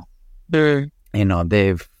it at all. You know,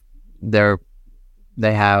 they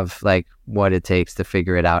have like what it takes to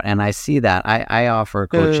figure it out. And I see that. I offer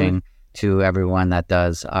coaching to everyone that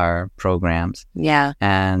does our programs. Yeah.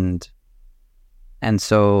 And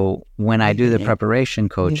so when I do the preparation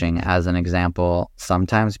coaching, as an example,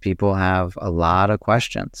 sometimes people have a lot of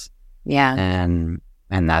questions. Yeah. And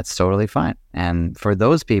that's totally fine. And for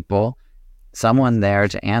those people, someone there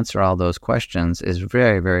to answer all those questions is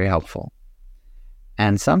very, very helpful.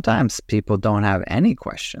 And sometimes people don't have any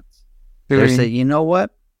questions. They say, you know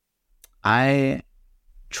what? I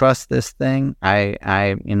trust this thing.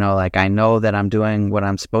 I you know, like I know that I'm doing what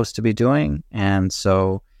I'm supposed to be doing. And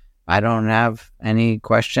so I don't have any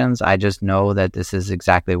questions. I just know that this is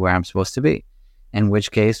exactly where I'm supposed to be. In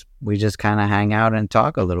which case, we just kind of hang out and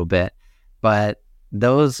talk a little bit. But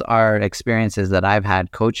those are experiences that I've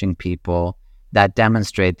had coaching people that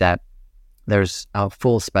demonstrate that there's a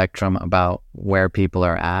full spectrum about where people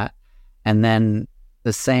are at. And then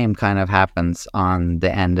the same kind of happens on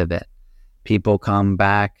the end of it. People come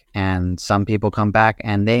back, and some people come back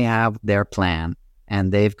and they have their plan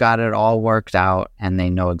and they've got it all worked out and they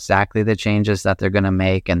know exactly the changes that they're going to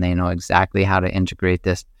make and they know exactly how to integrate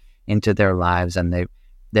this into their lives. And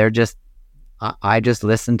they're just, I just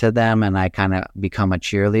listen to them and I kind of become a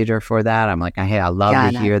cheerleader for that. I'm like, hey, I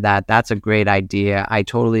love to hear that. That's a great idea. I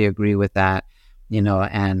totally agree with that, you know,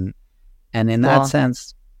 and in that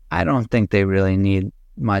sense, I don't think they really need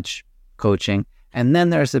much coaching. And then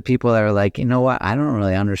there's the people that are like, you know what, I don't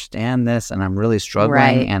really understand this and I'm really struggling.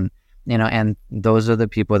 Right. And, you know, and those are the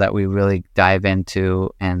people that we really dive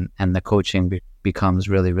into and the coaching becomes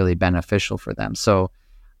really, really beneficial for them. So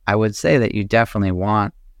I would say that you definitely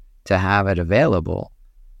want to have it available.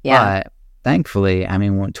 Yeah. But thankfully, I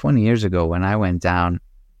mean, 20 years ago when I went down,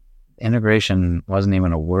 integration wasn't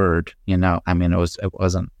even a word, you know, I mean, it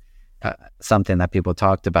wasn't something that people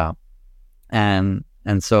talked about. And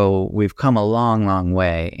so we've come a long, long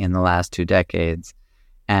way in the last 2 decades,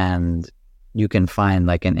 and you can find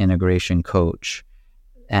like an integration coach,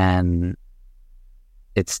 and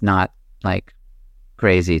it's not like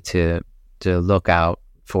crazy to look out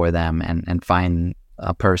for them and find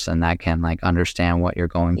a person that can like understand what you're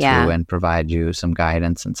going through and provide you some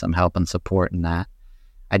guidance and some help and support in that.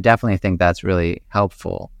 I definitely think that's really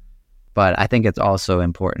helpful, but I think it's also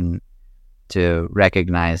important to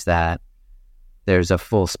recognize that there's a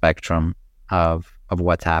full spectrum of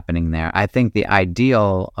what's happening there. I think the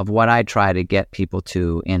ideal of what I try to get people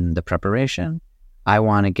to in the preparation, I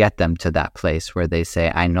want to get them to that place where they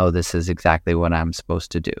say, I know this is exactly what I'm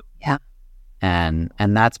supposed to do. Yeah. And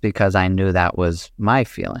that's because I knew that was my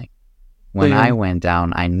feeling. When I went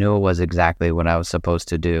down, I knew it was exactly what I was supposed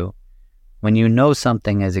to do. When you know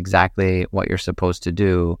something is exactly what you're supposed to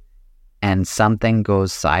do and something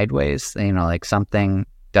goes sideways, you know, like something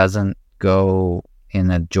doesn't go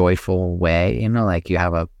in a joyful way, you know, like you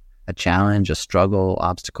have a challenge, a struggle,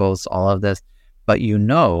 obstacles, all of this, but you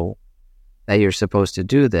know that you're supposed to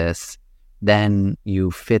do this, then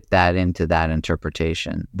you fit that into that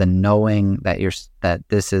interpretation. The knowing that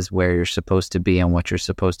this is where you're supposed to be and what you're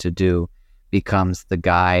supposed to do becomes the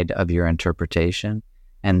guide of your interpretation.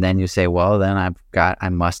 And then you say, well, then I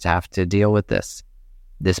must have to deal with this.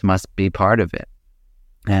 This must be part of it.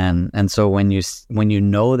 And so when you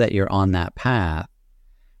know that you're on that path,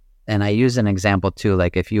 and I use an example too,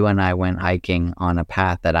 like if you and I went hiking on a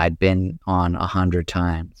path that I'd been on 100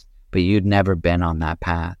 times, but you'd never been on that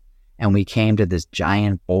path, and we came to this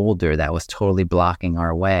giant boulder that was totally blocking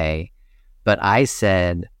our way, but I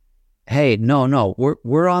said, hey, no,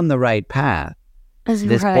 we're on the right path.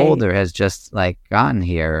 This boulder has just like gotten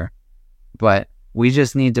here, but we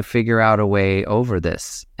just need to figure out a way over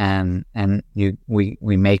this, and we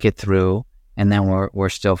make it through, and then we're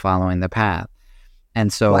still following the path.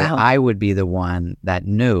 And so I would be the one that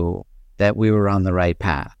knew that we were on the right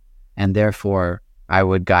path, and therefore I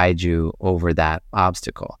would guide you over that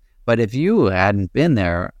obstacle. But if you hadn't been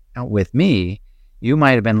there with me, you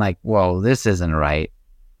might have been like, whoa, this isn't right.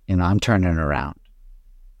 I'm turning around.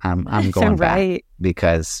 I'm going back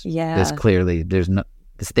because this clearly,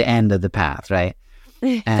 it's the end of the path, right?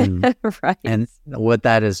 And right. And what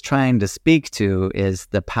that is trying to speak to is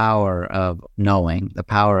the power of knowing, the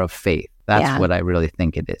power of faith. That's what I really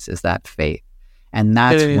think it is that faith. And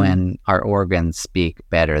that's when our organs speak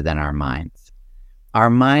better than our minds. Our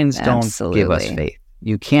minds don't give us faith.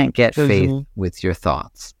 You can't get faith with your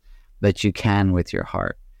thoughts, but you can with your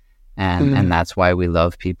heart. And that's why we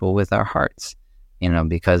love people with our hearts,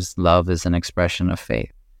 because love is an expression of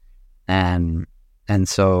faith. And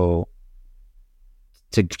so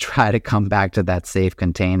to try to come back to that safe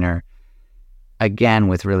container, again,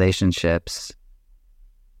 with relationships,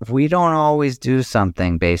 we don't always do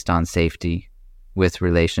something based on safety with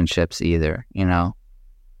relationships either.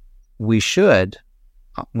 We should,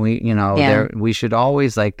 we should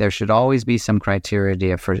always, there should always be some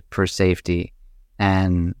criteria for safety.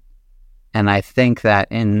 And I think that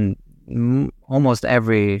in almost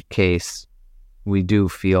every case, we do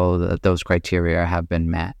feel that those criteria have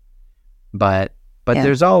been met. But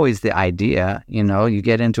there's always the idea, you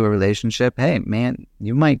get into a relationship, hey, man,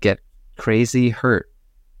 you might get crazy hurt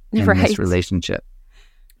in this relationship.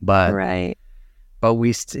 But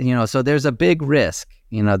we, so there's a big risk,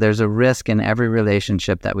 there's a risk in every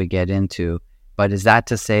relationship that we get into. But is that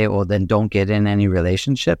to say, well, then don't get in any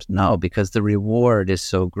relationships? No, because the reward is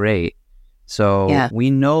so great. So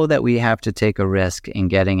we know that we have to take a risk in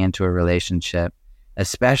getting into a relationship,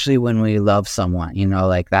 especially when we love someone,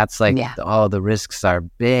 the risks are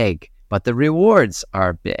big, but the rewards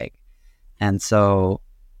are big. And so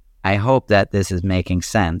I hope that this is making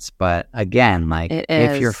sense. But again,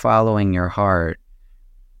 if you're following your heart,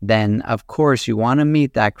 then of course you want to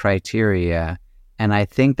meet that criteria. And I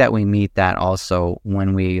think that we meet that also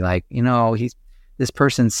when we this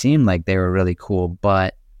person seemed like they were really cool,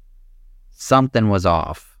 but something was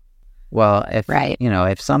off. Well,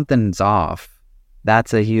 if something's off,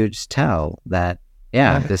 that's a huge tell that,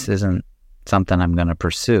 this isn't something I'm going to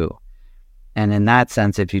pursue. And in that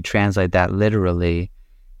sense, if you translate that literally,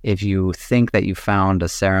 if you think that you found a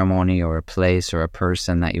ceremony or a place or a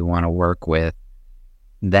person that you want to work with,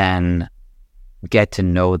 then get to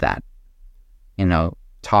know that,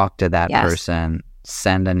 talk to that person,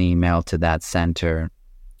 send an email to that center,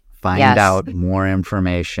 find out more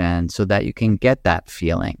information so that you can get that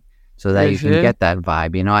feeling. So that you can get that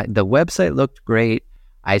vibe. The website looked great.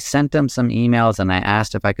 I sent them some emails and I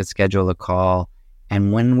asked if I could schedule a call.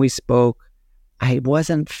 And when we spoke, I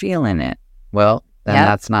wasn't feeling it. Well, then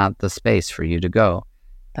that's not the space for you to go.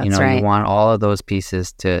 That's right. You want all of those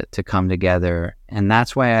pieces to come together. And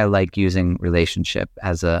that's why I like using relationship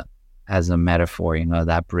as a metaphor,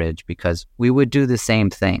 that bridge, because we would do the same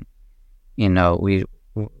thing.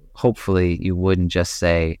 Hopefully you wouldn't just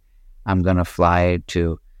say, I'm going to fly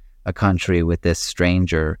to a country with this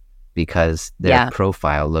stranger because their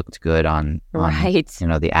profile looked good on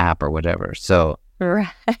the app or whatever. So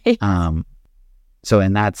so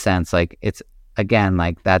in that sense, it's again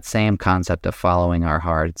that same concept of following our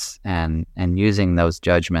hearts and using those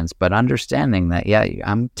judgments, but understanding that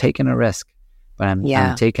I'm taking a risk, but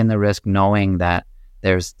I'm taking the risk knowing that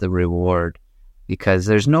there's the reward, because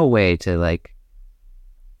there's no way to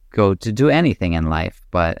go to do anything in life,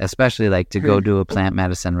 but especially to go do a plant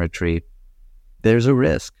medicine retreat, there's a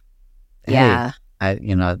risk. Hey,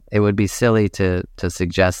 it would be silly to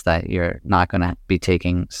suggest that you're not going to be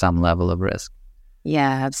taking some level of risk. Yeah,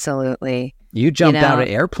 absolutely. You jumped out of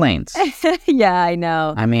airplanes. Yeah, I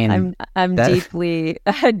know. I mean, I'm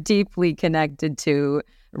deeply connected to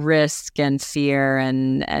risk and fear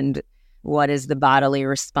and what is the bodily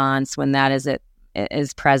response when that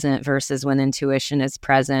is present versus when intuition is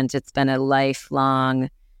present. It's been a lifelong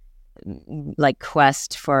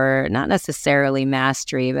quest for not necessarily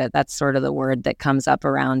mastery, but that's sort of the word that comes up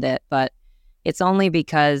around it. But it's only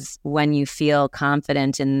because when you feel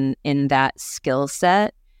confident in that skill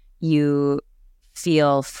set, you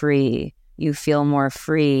feel free. You feel more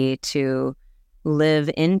free to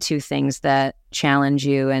live into things that challenge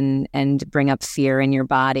you and bring up fear in your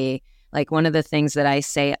body. One of the things that I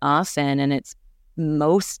say often, and it's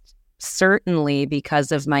most certainly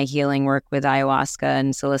because of my healing work with ayahuasca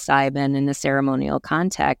and psilocybin in the ceremonial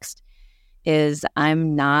context, is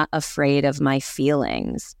I'm not afraid of my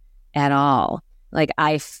feelings at all.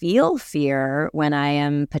 I feel fear when I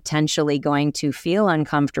am potentially going to feel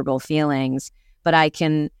uncomfortable feelings, but I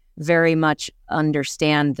can very much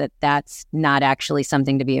understand that that's not actually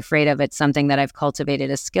something to be afraid of. It's something that I've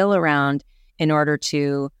cultivated a skill around in order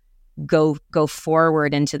to go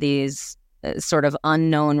forward into these sort of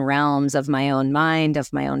unknown realms of my own mind,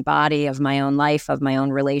 of my own body, of my own life, of my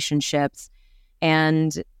own relationships,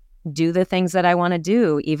 and do the things that I want to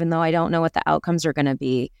do, even though I don't know what the outcomes are going to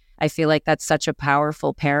be. I feel like that's such a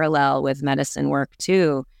powerful parallel with medicine work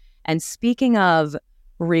too. And speaking of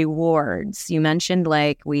rewards, you mentioned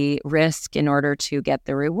like we risk in order to get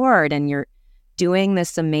the reward, and you're doing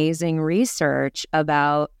this amazing research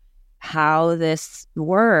about how this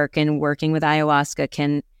work and working with ayahuasca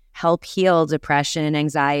can help heal depression,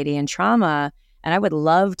 anxiety, and trauma. And I would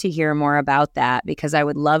love to hear more about that, because I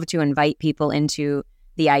would love to invite people into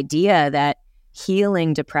the idea that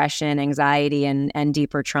healing depression, anxiety, and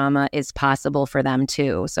deeper trauma is possible for them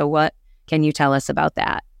too. So what can you tell us about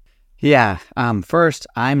that? Yeah. First,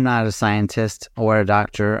 I'm not a scientist or a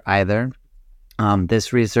doctor either.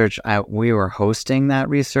 This research, we were hosting that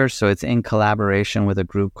research, so it's in collaboration with a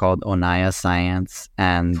group called Onaya Science,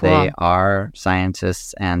 and Cool. They are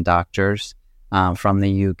scientists and doctors from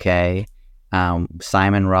the UK.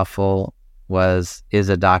 Simon Ruffle is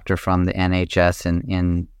a doctor from the NHS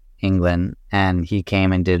in England, and he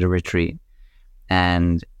came and did a retreat,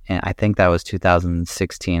 and I think that was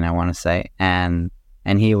 2016, I want to say, and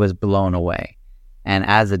he was blown away. And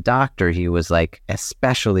as a doctor, he was like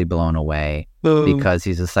especially blown away because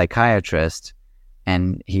he's a psychiatrist,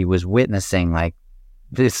 and he was witnessing like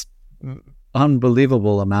this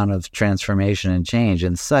unbelievable amount of transformation and change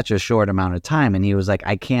in such a short amount of time. And he was like,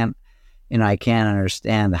 I can't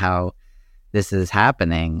understand how this is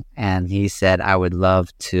happening. And he said, I would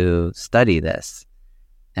love to study this.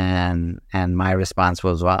 And my response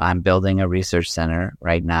was, well, I'm building a research center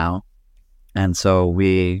right now. And so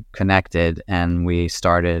we connected and we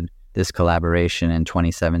started this collaboration in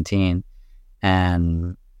 2017.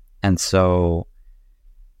 And so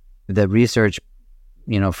the research,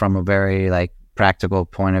 from a very like practical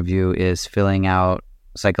point of view, is filling out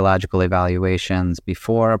psychological evaluations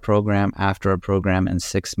before a program, after a program, and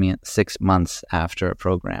 6 months after a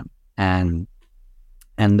program. And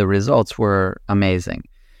the results were amazing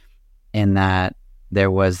in that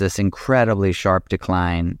there was this incredibly sharp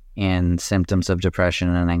decline in symptoms of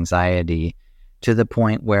depression and anxiety, to the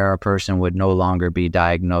point where a person would no longer be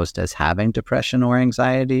diagnosed as having depression or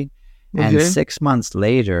anxiety. Okay. And 6 months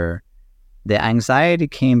later, the anxiety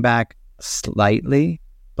came back slightly,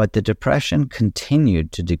 but the depression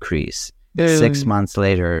continued to decrease 6 months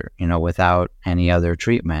later, without any other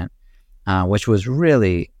treatment, which was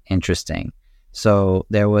really interesting. So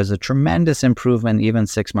there was a tremendous improvement even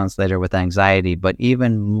 6 months later with anxiety, but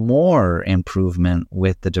even more improvement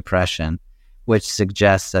with the depression, which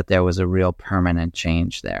suggests that there was a real permanent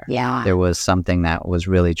change there. Yeah. There was something that was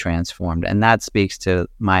really transformed. And that speaks to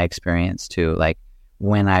my experience too. Like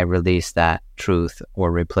when I released that truth or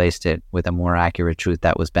replaced it with a more accurate truth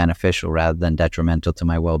that was beneficial rather than detrimental to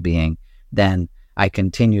my well-being, then I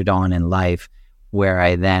continued on in life, where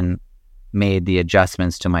I then made the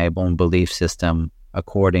adjustments to my own belief system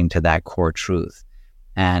according to that core truth.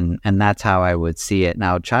 And that's how I would see it.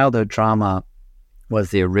 Now, childhood trauma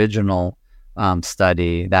was the original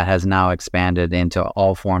study that has now expanded into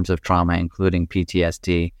all forms of trauma, including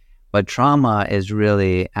PTSD. But trauma is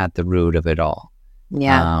really at the root of it all.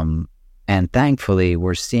 Yeah. And thankfully,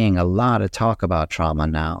 we're seeing a lot of talk about trauma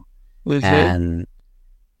now.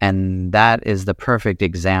 And that is the perfect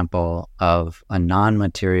example of a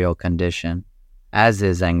non-material condition, as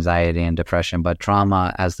is anxiety and depression, but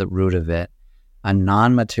trauma as the root of it, a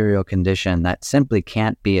non-material condition that simply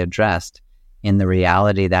can't be addressed in the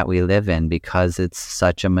reality that we live in because it's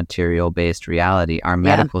such a material-based reality. Our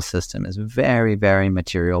medical system is very, very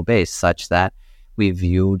material-based, such that we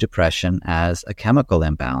view depression as a chemical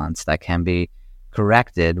imbalance that can be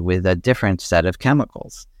corrected with a different set of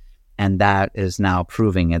chemicals. And that is now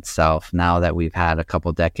proving itself, now that we've had a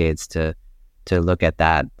couple decades to look at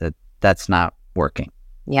that's not working.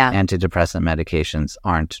 Yeah. Antidepressant medications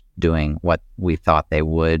aren't doing what we thought they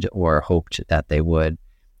would or hoped that they would.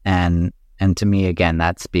 And to me, again,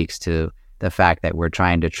 that speaks to the fact that we're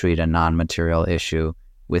trying to treat a non-material issue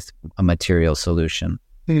with a material solution.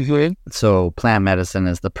 Mm-hmm. So plant medicine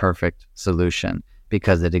is the perfect solution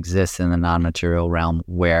because it exists in the non-material realm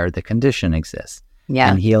where the condition exists. Yeah.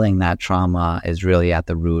 And healing that trauma is really at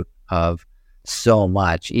the root of so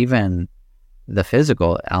much. Even the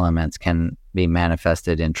physical elements can be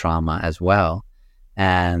manifested in trauma as well.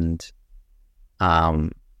 And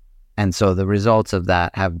so the results of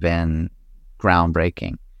that have been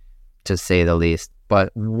groundbreaking, to say the least.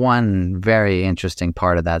 But one very interesting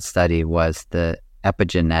part of that study was the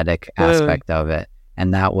epigenetic aspect of it,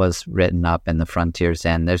 And that was written up in the Frontiers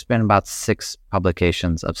End. There's been about 6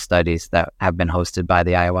 publications of studies that have been hosted by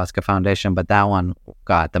the Ayahuasca Foundation, but that one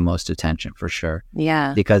got the most attention for sure.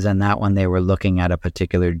 Yeah. Because in that one, they were looking at a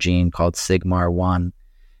particular gene called Sigmar-1.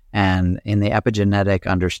 And in the epigenetic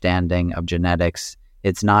understanding of genetics,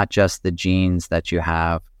 it's not just the genes that you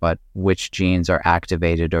have, but which genes are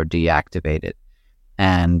activated or deactivated.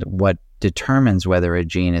 And what determines whether a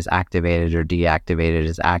gene is activated or deactivated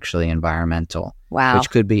is actually environmental. Wow. Which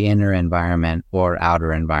could be inner environment or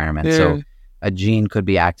outer environment. So a gene could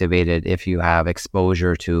be activated if you have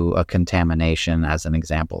exposure to a contamination, as an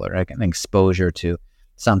example, or an exposure to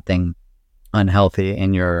something unhealthy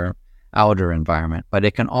in your outer environment. But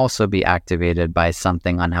it can also be activated by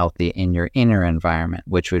something unhealthy in your inner environment,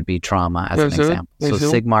 which would be trauma, as an example. So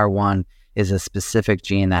Sigmar-1 is a specific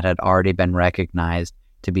gene that had already been recognized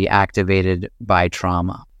to be activated by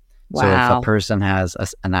trauma. Wow. So if a person has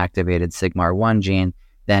an activated Sigmar-1 gene,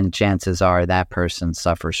 then chances are that person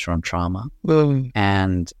suffers from trauma.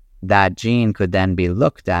 And that gene could then be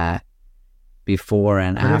looked at before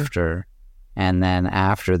and after. And then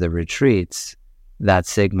after the retreats, that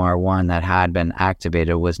Sigmar-1 that had been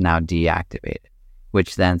activated was now deactivated,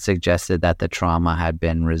 which then suggested that the trauma had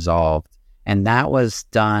been resolved. And that was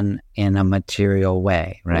done in a material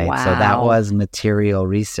way, right? Wow. So that was material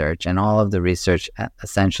research, and all of the research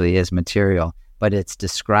essentially is material, but it's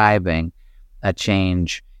describing a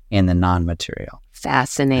change in the non-material.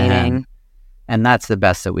 Fascinating. And that's the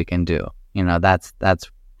best that we can do. You know, that's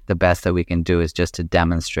the best that we can do, is just to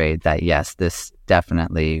demonstrate that, yes, this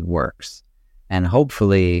definitely works. And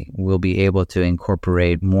hopefully we'll be able to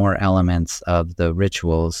incorporate more elements of the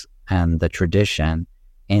rituals and the tradition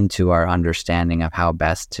into our understanding of how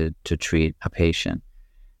best to treat a patient.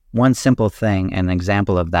 One simple thing, an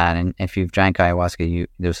example of that, and if you've drank ayahuasca,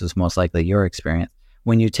 this is most likely your experience.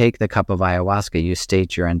 When you take the cup of ayahuasca, you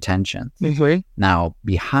state your intention. Now,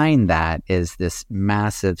 behind that is this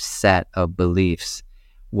massive set of beliefs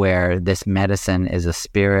where this medicine is a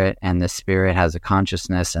spirit, and the spirit has a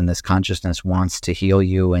consciousness, and this consciousness wants to heal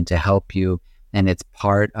you and to help you, and it's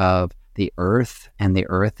part of the earth, and the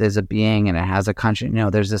earth is a being, and it has a conscience. You know,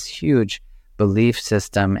 there's this huge belief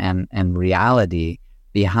system and reality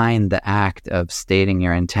behind the act of stating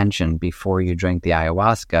your intention before you drink the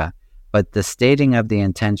ayahuasca. But the stating of the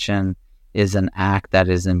intention is an act that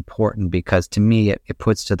is important, because to me, it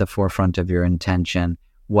puts to the forefront of your intention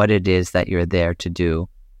what it is that you're there to do.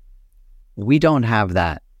 We don't have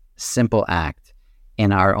that simple act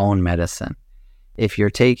in our own medicine. If you're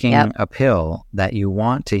taking a pill that you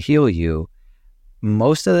want to heal you,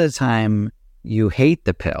 most of the time you hate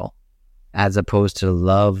the pill as opposed to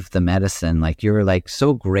love the medicine. Like, you're like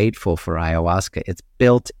so grateful for ayahuasca. It's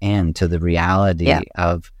built into the reality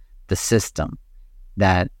of the system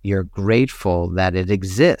that you're grateful that it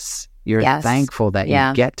exists. You're thankful that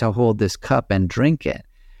you get to hold this cup and drink it.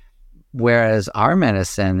 Whereas our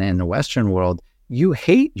medicine in the Western world, you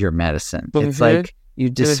hate your medicine. It's like you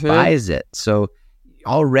despise it. So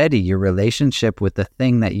already your relationship with the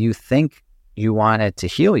thing that you think you want it to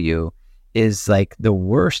heal you is like the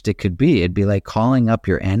worst it could be. It'd be like calling up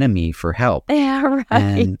your enemy for help. Yeah,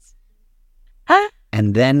 right.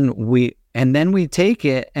 And then we take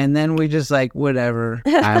it, and then we just like, whatever,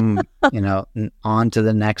 I'm, on to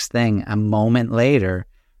the next thing. A moment later,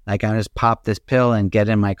 like, I just pop this pill and get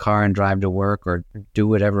in my car and drive to work or do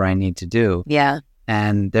whatever I need to do. Yeah.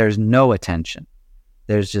 And there's no attention.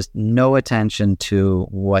 There's just no attention to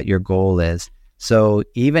what your goal is. So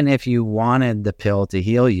even if you wanted the pill to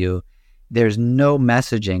heal you, there's no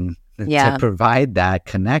messaging to provide that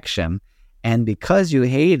connection. And because you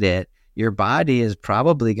hate it, your body is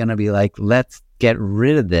probably going to be like, let's get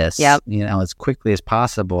rid of this, as quickly as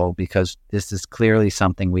possible, because this is clearly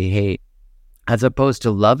something we hate. As opposed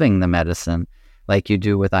to loving the medicine like you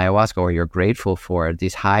do with ayahuasca, or you're grateful for it,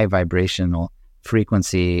 these high vibrational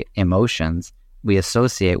frequency emotions we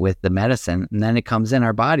associate with the medicine, and then it comes in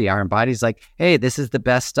our body. Our body's like, hey, this is the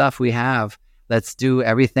best stuff we have. Let's do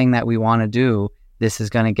everything that we want to do. This is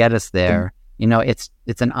going to get us there.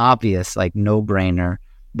 It's an obvious, like, no-brainer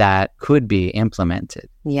that could be implemented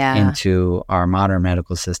into our modern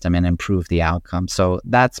medical system and improve the outcome. So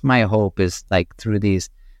that's my hope, is like through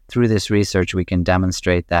this research, we can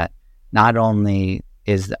demonstrate that not only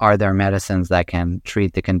are there medicines that can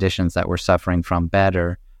treat the conditions that we're suffering from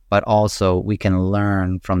better, but also we can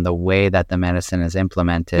learn from the way that the medicine is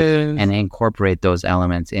implemented and incorporate those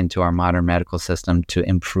elements into our modern medical system to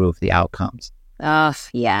improve the outcomes. Oh,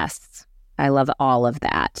 yes. I love all of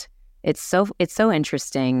that. It's so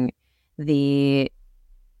interesting, the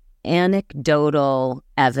anecdotal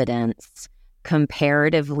evidence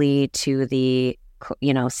comparatively to the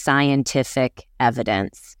scientific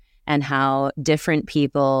evidence, and how different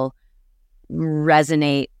people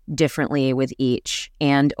resonate differently with each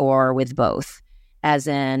and or with both. As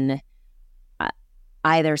in,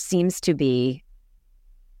 there seems to be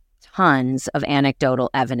tons of anecdotal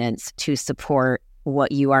evidence to support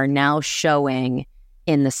what you are now showing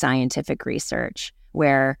in the scientific research,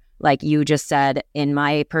 where, like you just said, in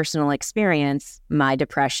my personal experience, my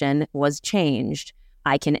depression was changed.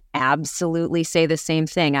 I can absolutely say the same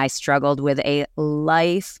thing. I struggled with a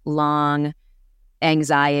lifelong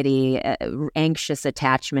anxiety, anxious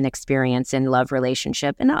attachment experience in love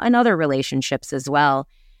relationship and other relationships as well.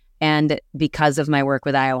 And because of my work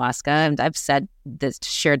with ayahuasca, and I've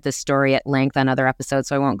shared this story at length on other episodes,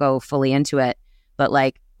 so I won't go fully into it, but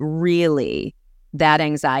like really that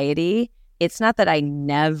anxiety, it's not that I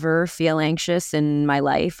never feel anxious in my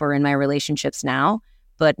life or in my relationships now,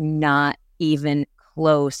 but not even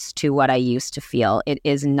close to what I used to feel. It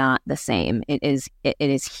is not the same. It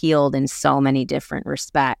is healed in so many different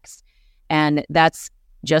respects. And that's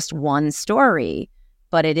just one story.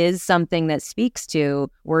 But it is something that speaks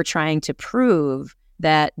to, we're trying to prove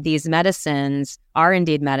that these medicines are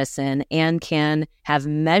indeed medicine and can have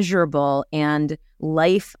measurable and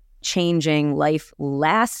life-changing,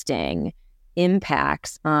 life-lasting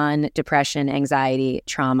impacts on depression, anxiety,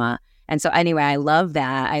 trauma. And so anyway, I love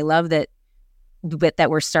that. I love that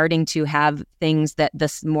we're starting to have things that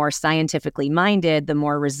the more scientifically minded, the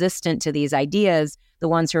more resistant to these ideas, the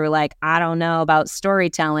ones who are like, I don't know about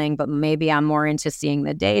storytelling, but maybe I'm more into seeing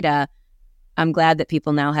the data. I'm glad that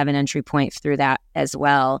people now have an entry point through that as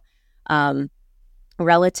well.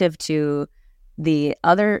 Relative to the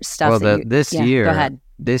other stuff. Well, this year, go ahead.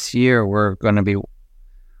 This year we're going to be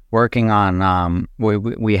working on.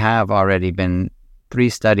 We have already been 3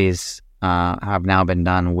 studies have now been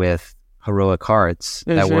done with Heroic Hearts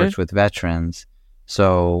that works with veterans.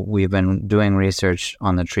 So we've been doing research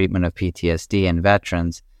on the treatment of PTSD in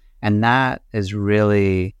veterans, and that is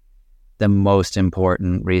really the most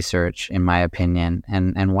important research, in my opinion.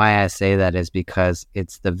 And why I say that is because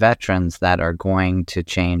it's the veterans that are going to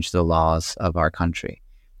change the laws of our country.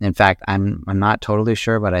 In fact, I'm not totally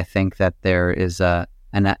sure, but I think that there is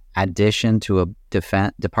an addition to a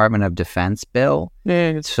Department of Defense bill.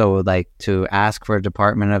 So like to ask for a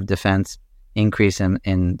Department of Defense increase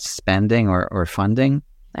in spending or funding.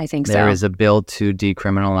 I think there is a bill to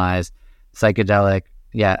decriminalize psychedelic,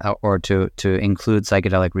 or to include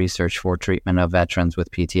psychedelic research for treatment of veterans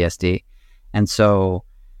with PTSD. And so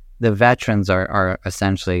the veterans are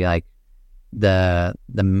essentially like the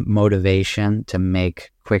motivation to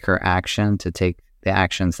make quicker action, to take the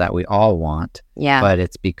actions that we all want. Yeah. But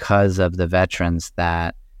it's because of the veterans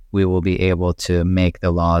that we will be able to make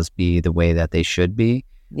the laws be the way that they should be,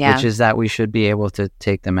 which is that we should be able to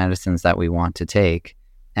take the medicines that we want to take,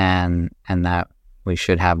 and that we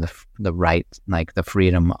should have the right, like the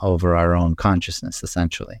freedom over our own consciousness,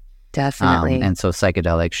 essentially. Definitely. And so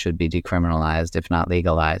psychedelics should be decriminalized, if not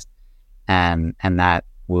legalized. And that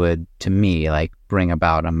would, to me, like bring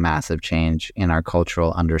about a massive change in our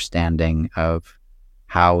cultural understanding of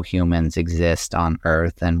how humans exist on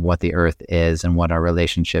Earth and what the Earth is and what our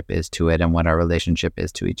relationship is to it and what our relationship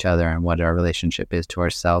is to each other and what our relationship is to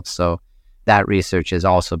ourselves. So that research has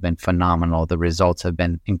also been phenomenal. The results have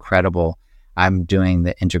been incredible. I'm doing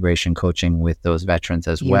the integration coaching with those veterans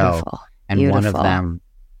as well. And one of them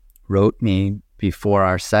wrote me before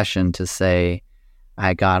our session to say,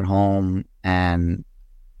 I got home and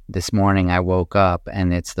this morning I woke up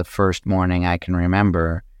and it's the first morning I can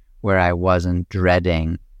remember where I wasn't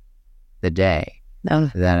dreading the day,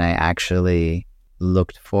 that I actually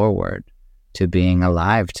looked forward to being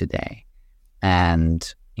alive today.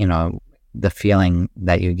 And, the feeling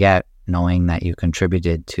that you get knowing that you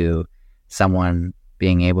contributed to someone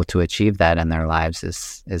being able to achieve that in their lives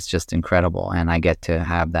is just incredible. And I get to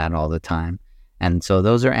have that all the time. And so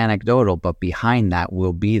those are anecdotal, but behind that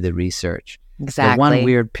will be the research. Exactly. The one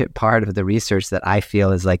weird part of the research that I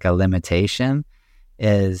feel is like a limitation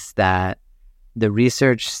is that the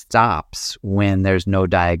research stops when there's no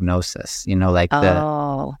diagnosis.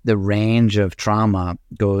 The range of trauma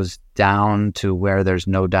goes down to where there's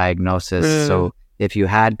no diagnosis. So if you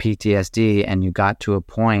had PTSD and you got to a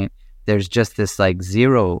point, there's just this like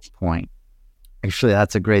 0 point. Actually,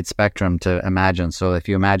 that's a great spectrum to imagine. So if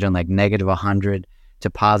you imagine like negative 100 to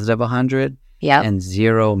positive 100, and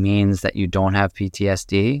 0 means that you don't have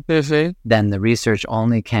PTSD, then the research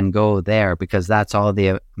only can go there because that's all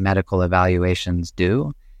the medical evaluations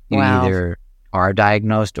do. You either are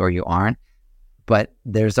diagnosed or you aren't. But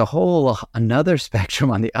there's another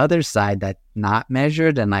spectrum on the other side that's not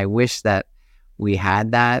measured, and I wish that we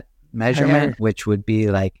had that measurement, which would be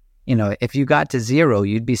like, if you got to 0,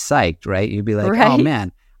 you'd be psyched, right? You'd be like, oh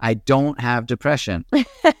man, I don't have depression.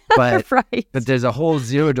 But but there's a whole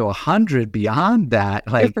 0 to 100 beyond that.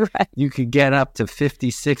 Like you could get up to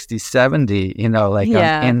 50, 60, 70,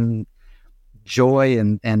 in joy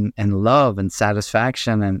and love and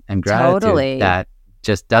satisfaction and gratitude that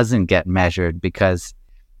just doesn't get measured because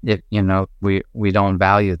we don't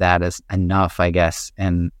value that as enough, I guess.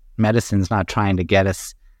 And medicine's not trying to get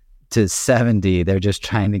us to 70. They're just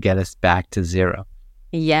trying to get us back to 0.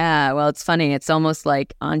 Yeah. Well, it's funny. It's almost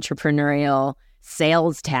like entrepreneurial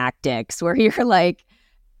sales tactics where you're like,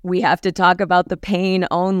 we have to talk about the pain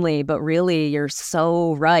only, but really you're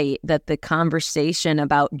so right that the conversation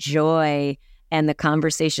about joy and the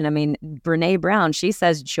conversation, Brene Brown, she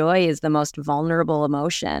says joy is the most vulnerable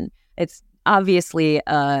emotion. It's obviously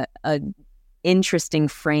a interesting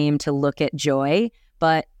frame to look at joy,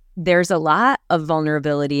 but there's a lot of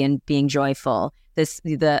vulnerability in being joyful.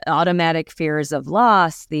 The automatic fears of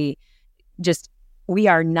loss, we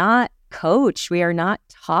are not coached, we are not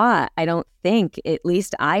taught, I don't think, at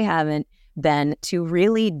least I haven't been, to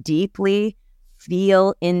really deeply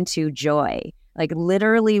feel into joy. Like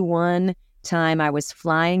literally one time I was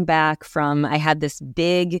flying back I had this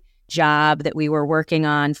big job that we were working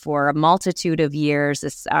on for a multitude of years.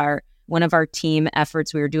 This is one of our team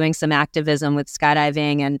efforts. We were doing some activism with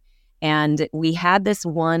skydiving, and we had this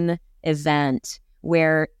one event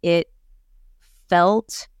where it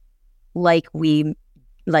felt like we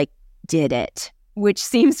did it, which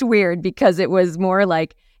seems weird because it was more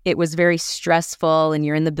like it was very stressful and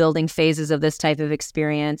you're in the building phases of this type of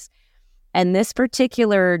experience. And this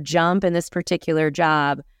particular jump and this particular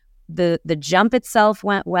job, the jump itself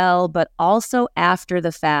went well, but also after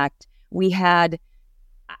the fact, we had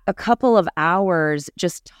a couple of hours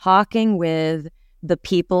just talking with the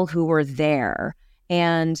people who were there.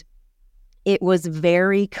 And it was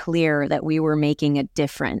very clear that we were making a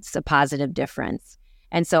difference, a positive difference.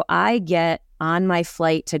 And so I get on my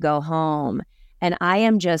flight to go home and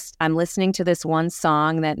I'm listening to this one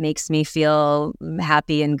song that makes me feel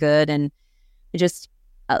happy and good. And just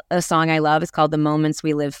a song I love is called The Moments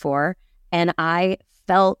We Live For. And I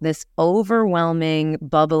felt this overwhelming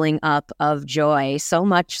bubbling up of joy, so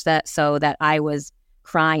much so that I was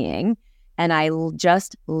crying. And I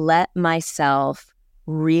just let myself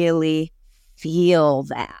really feel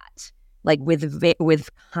that, like with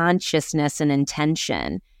consciousness and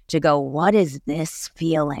intention, to go, what is this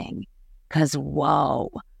feeling? Because,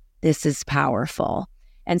 whoa, this is powerful.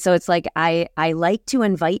 And so it's like I like to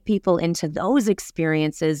invite people into those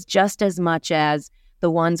experiences just as much as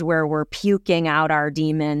the ones where we're puking out our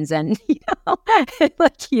demons and,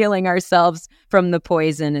 like healing ourselves from the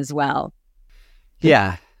poison as well.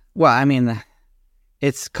 Yeah. Well,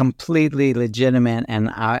 it's completely legitimate. And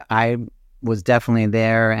I was definitely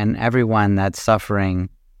there. And everyone that's suffering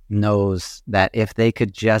knows that if they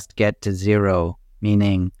could just get to 0,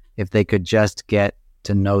 meaning if they could just get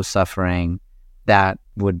to no suffering, that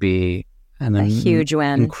would be a huge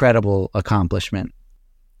win, incredible accomplishment,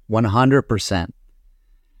 100%.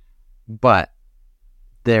 But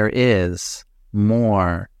there is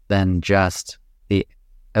more than just the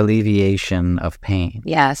alleviation of pain.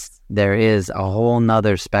 Yes. There is a whole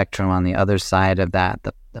nother spectrum on the other side of that,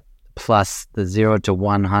 the plus the 0 to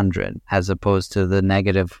 100, as opposed to the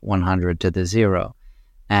negative 100 to the 0.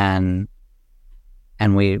 And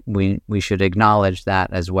we should acknowledge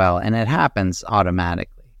that as well. And it happens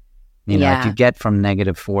automatically. If you get from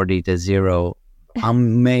negative 40 to 0,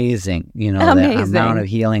 amazing. The amount of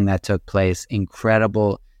healing that took place,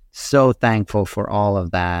 incredible. So thankful for all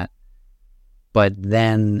of that. But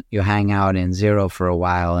then you hang out in 0 for a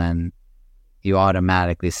while and you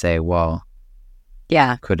automatically say, well,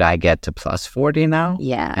 yeah, could I get to plus 40 now?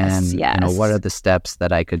 Yes, and yes. What are the steps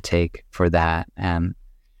that I could take for that? And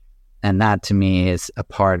that to me is a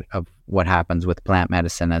part of what happens with plant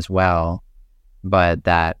medicine as well, but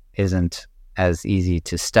that isn't as easy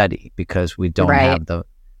to study because we don't have the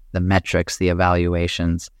metrics, the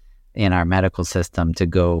evaluations in our medical system to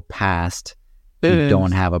go past. You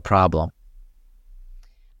don't have a problem.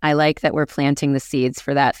 I like that we're planting the seeds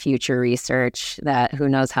for that future research, that who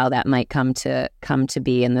knows how that might come to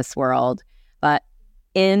be in this world. But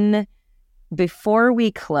before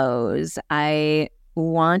we close, I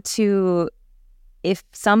want to, if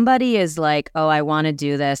somebody is like, oh, I want to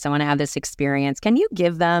do this, I want to have this experience, can you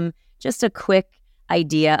give them just a quick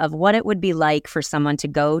idea of what it would be like for someone to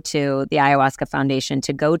go to the Ayahuasca Foundation,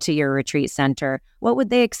 to go to your retreat center? What would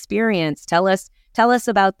they experience? Tell us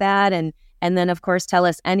about that. And then, of course, tell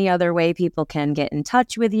us any other way people can get in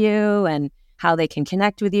touch with you and how they can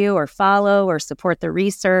connect with you or follow or support the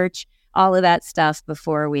research, all of that stuff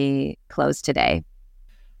before we close today.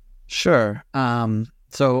 Sure.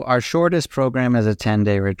 So our shortest program is a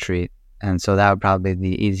 10-day retreat. And so that would probably be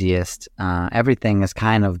the easiest. Everything is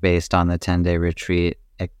kind of based on the 10-day retreat,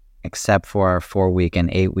 except for our 4-week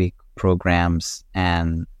and 8-week programs.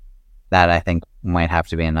 And that I think might have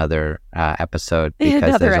to be another episode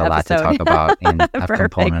because there's a lot to talk about in a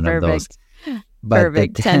component of those. But the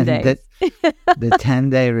 10 days. The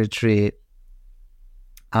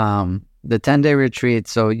 10-day retreat,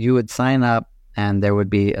 so you would sign up and there would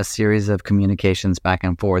be a series of communications back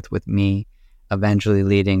and forth with me, eventually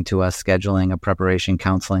leading to us scheduling a preparation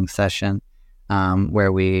counseling session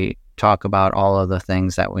where we talk about all of the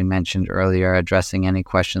things that we mentioned earlier, addressing any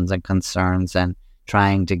questions and concerns and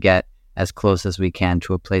trying to get as close as we can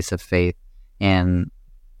to a place of faith in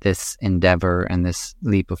this endeavor and this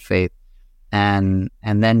leap of faith. And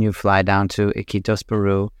then you fly down to Iquitos,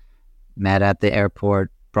 Peru, met at the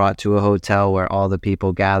airport, brought to a hotel where all the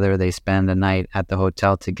people gather. They spend the night at the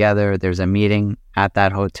hotel together. There's a meeting at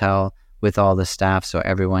that hotel with all the staff so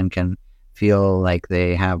everyone can feel like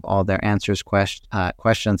they have all their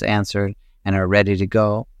questions answered and are ready to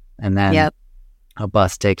go. And then a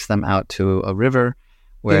bus takes them out to a river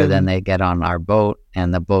where then they get on our boat,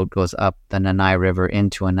 and the boat goes up the Nanai River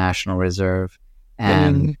into a national reserve.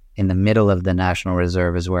 And in the middle of the national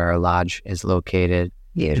reserve is where our lodge is located.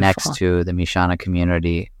 Beautiful. Next to the Mishana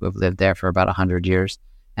community who have lived there for about 100 years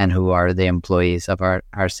and who are the employees of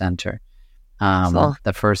our center.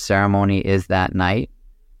 The first ceremony is that night,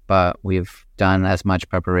 but we've done as much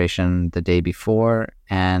preparation the day before,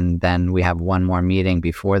 and then we have one more meeting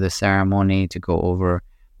before the ceremony to go over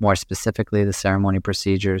more specifically the ceremony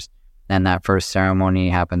procedures. And that first ceremony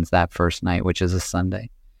happens that first night, which is a Sunday.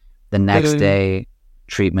 The next day,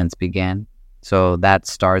 treatments begin. So that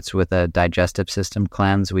starts with a digestive system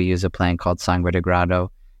cleanse. We use a plant called Sangre de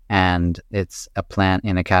Grado, and it's a plant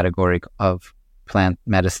in a category of plant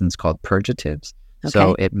medicines called purgatives. Okay.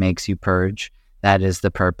 So it makes you purge. That is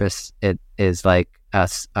the purpose. It is like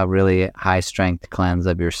a really high strength cleanse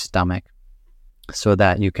of your stomach so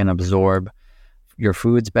that you can absorb your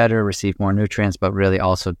foods better, receive more nutrients, but really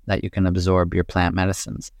also that you can absorb your plant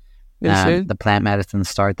medicines. The plant medicines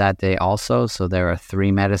start that day also. So there are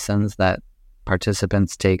 3 medicines that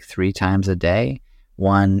participants take 3 times a day.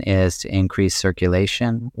 One is to increase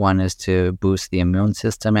circulation, one is to boost the immune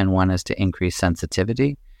system, and one is to increase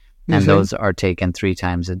sensitivity. And those are taken 3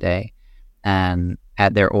 times a day. And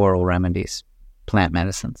at their oral remedies, plant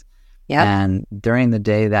medicines. Yep. And during the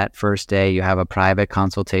day, that first day, you have a private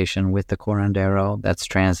consultation with the curandero that's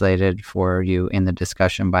translated for you in the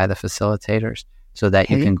discussion by the facilitators so that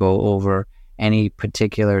you can go over any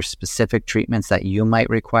particular specific treatments that you might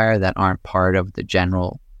require that aren't part of the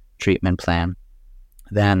general treatment plan.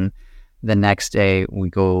 Then the next day, we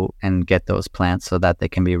go and get those plants so that they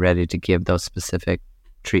can be ready to give those specific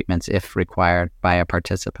treatments if required by a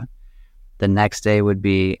participant. The next day would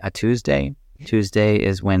be a Tuesday. Tuesday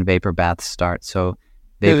is when vapor baths start. So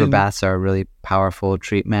vapor baths are a really powerful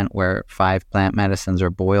treatment where 5 plant medicines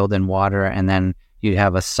are boiled in water, and then you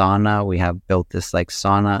have a sauna. We have built this like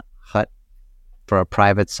sauna hut for a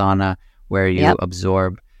private sauna where you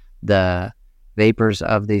absorb the vapors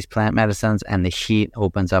of these plant medicines, and the heat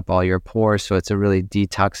opens up all your pores. So it's a really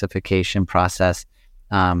detoxification process.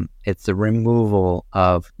 It's the removal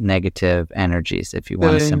of negative energies, if you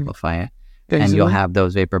want to simplify it. And you'll have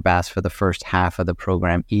those vapor baths for the first half of the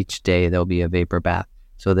program. Each day there'll be a vapor bath.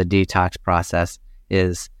 So the detox process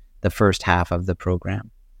is the first half of the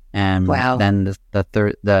program. And then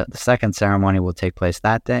the second ceremony will take place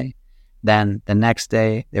that day. Then the next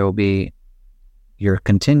day there will be, you're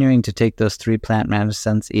continuing to take those 3 plant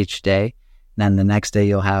medicines each day. Then the next day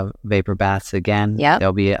you'll have vapor baths again.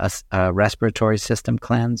 There'll be a respiratory system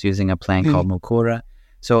cleanse using a plant called Mukura.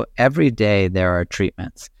 So every day there are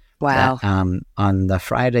treatments. On the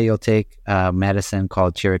Friday, you'll take a medicine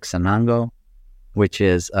called Chiricsanango, which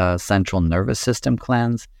is a central nervous system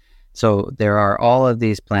cleanse. So there are all of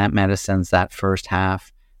these plant medicines that first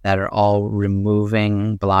half that are all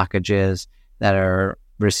removing blockages, that are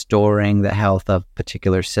restoring the health of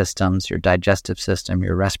particular systems, your digestive system,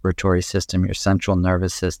 your respiratory system, your central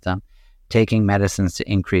nervous system, taking medicines to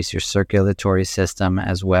increase your circulatory system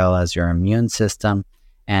as well as your immune system.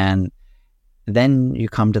 And then you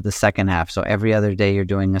come to the second half. So every other day you're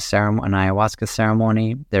doing an ayahuasca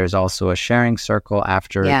ceremony. There's also a sharing circle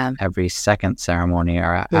after every second ceremony,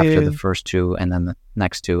 or after the first 2, and then the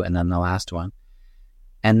next 2, and then the last one.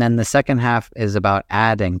 And then the second half is about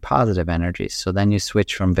adding positive energies. So then you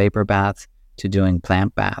switch from vapor baths to doing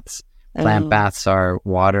plant baths. Plant baths are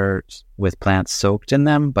water with plants soaked in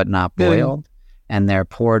them, but not boiled. And they're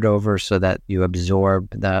poured over so that you absorb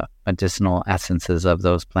the medicinal essences of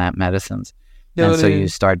those plant medicines. And so you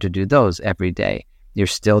start to do those every day. You're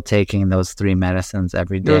still taking those 3 medicines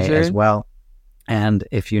every day as well. And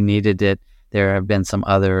if you needed it, there have been some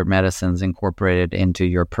other medicines incorporated into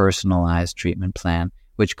your personalized treatment plan,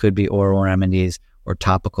 which could be oral remedies or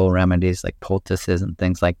topical remedies like poultices and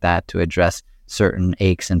things like that to address certain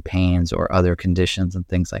aches and pains or other conditions and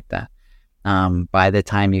things like that. By the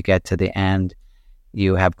time you get to the end,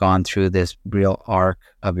 you have gone through this real arc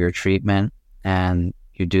of your treatment, and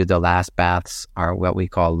you do the last baths are what we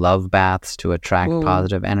call love baths to attract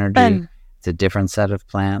positive energy. It's a different set of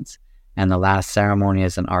plants. And the last ceremony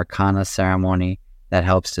is an arcana ceremony that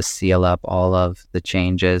helps to seal up all of the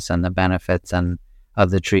changes and the benefits and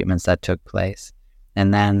of the treatments that took place.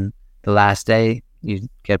 And then the last day, you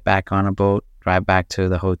get back on a boat, drive back to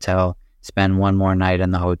the hotel, spend one more night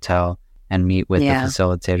in the hotel, and meet with the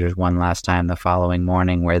facilitators one last time the following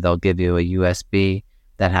morning, where they'll give you a USB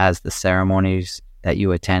that has the ceremonies that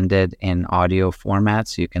you attended in audio format,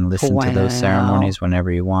 so you can listen to those ceremonies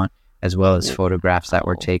whenever you want, as well as photographs that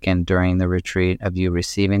were taken during the retreat of you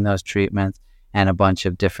receiving those treatments, and a bunch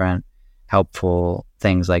of different helpful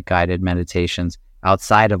things like guided meditations.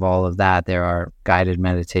 Outside of all of that, there are guided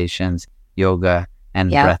meditations, yoga, and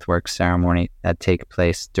breathwork ceremony that take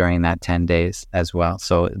place during that 10 days as well.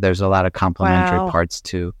 So there's a lot of complementary parts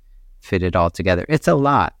to fit it all together. It's a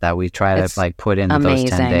lot that we try to put into those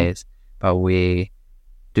 10 days, but we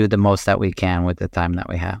do the most that we can with the time that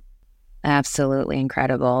we have. Absolutely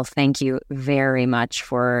incredible. Thank you very much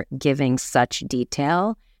for giving such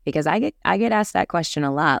detail, because I get asked that question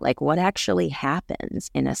a lot, like what actually happens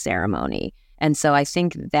in a ceremony? And so I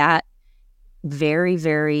think that very,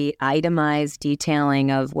 very itemized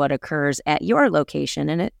detailing of what occurs at your location,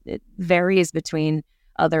 and it varies between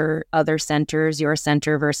other centers, your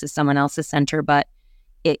center versus someone else's center, but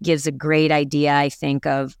it gives a great idea, I think,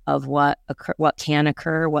 of what can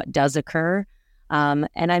occur, what does occur. And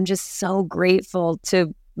I'm just so grateful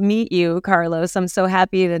to meet you, Carlos. I'm so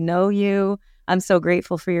happy to know you. I'm so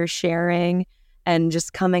grateful for your sharing and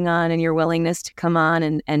just coming on, and your willingness to come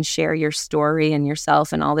on and share your story and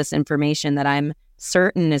yourself and all this information that I'm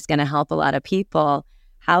certain is going to help a lot of people.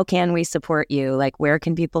 How can we support you? Like, where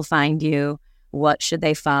can people find you? What should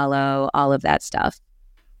they follow? All of that stuff.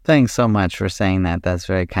 Thanks so much for saying that. That's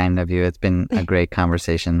very kind of you. It's been a great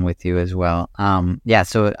conversation with you as well. So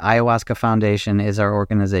Ayahuasca Foundation is our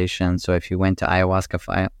organization. So if you went to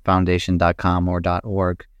ayahuascafoundation.com or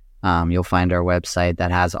 .org, you'll find our website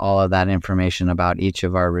that has all of that information about each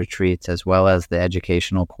of our retreats, as well as the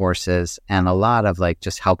educational courses and a lot of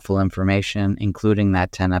just helpful information, including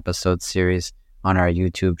that 10-episode series on our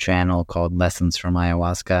YouTube channel called Lessons from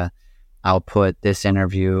Ayahuasca. I'll put this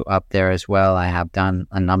interview up there as well. I have done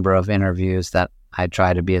a number of interviews that I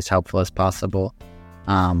try to be as helpful as possible.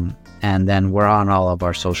 And then we're on all of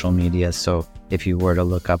our social media. So if you were to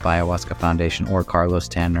look up Ayahuasca Foundation or Carlos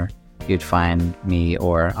Tanner, you'd find me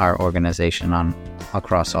or our organization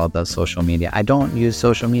across all the social media. I don't use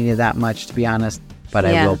social media that much, to be honest, but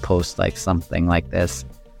I will post something like this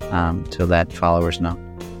to let followers know.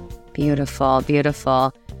 Beautiful,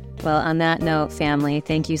 beautiful. Well, on that note, family,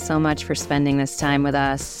 thank you so much for spending this time with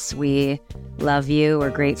us. We love you.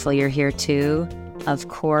 We're grateful you're here too. Of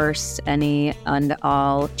course, any and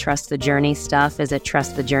all Trust the Journey stuff is at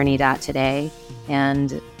trustthejourney.today.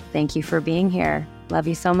 And thank you for being here. Love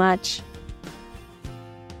you so much.